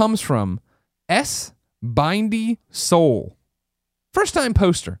comes from S. Bindy Soul. First time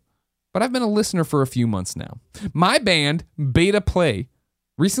poster, but I've been a listener for a few months now. My band, Beta Play,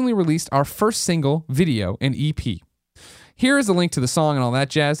 recently released our first single, video, and EP. Here is a link to the song and all that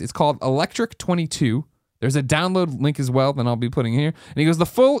jazz. It's called Electric 22. There's a download link as well that I'll be putting here. And he goes, the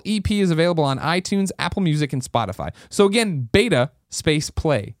full EP is available on iTunes, Apple Music, and Spotify. So again, Beta space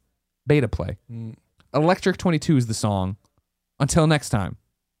Play. Beta Play. Electric 22 is the song. Until next time,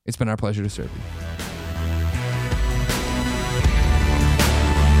 it's been our pleasure to serve you.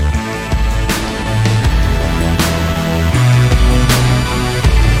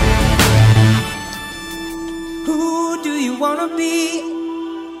 Wanna be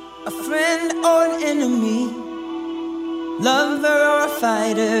a friend or an enemy, lover or a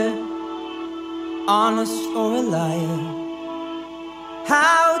fighter, honest or a liar?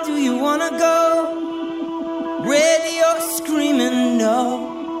 How do you wanna go? Ready or screaming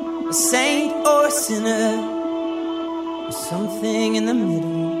no, a saint or a sinner, or something in the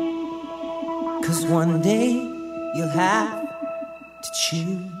middle? 'Cause one day you'll have to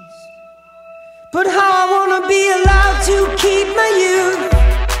choose. But how I wanna be allowed to keep my youth.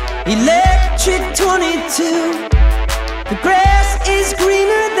 Electric 22. The grass is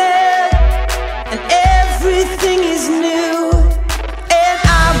greener there, and everything is new. And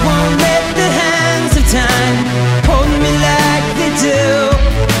I won't let the hands of time hold me like they do.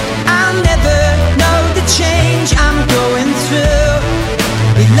 I'll never know the change I'm going through.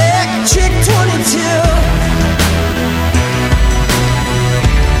 Electric 22.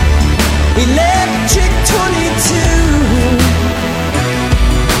 Electric 22.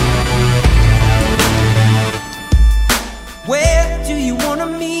 Where do you wanna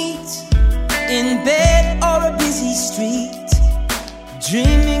meet? In bed or a busy street?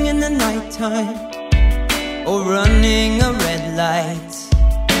 Dreaming in the nighttime or running a red light?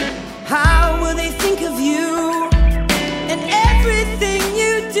 How will they think of you and everything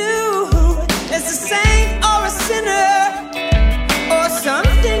you do? As a saint or a sinner or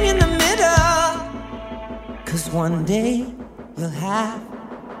something in the middle? 'Cause one day you'll have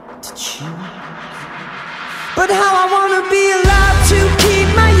to choose. But how I wanna be allowed to keep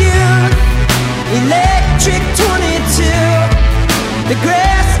my youth. Electric 22. The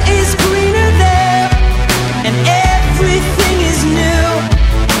grass is greener there, and everything is new.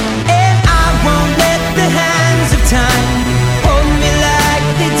 And I won't let the hands of time hold me like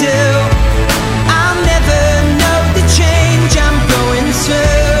they do. I'll never know the change I'm going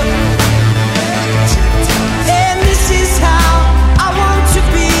through. And this is how I want to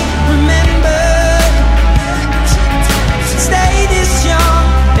be remembered. Stay this young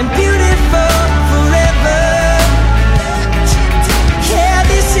and beautiful forever. Yeah,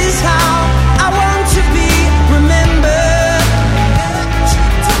 this is how I want to be remembered.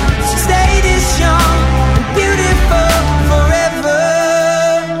 Stay this young and beautiful forever.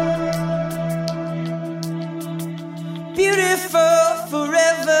 Beautiful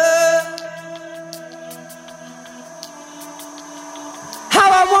forever. How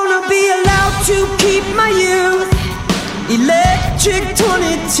I wanna be allowed to keep my youth. Electric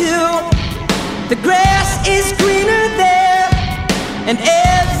 22. The grass is greener there, and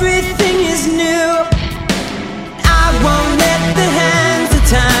everything is new. I won't let the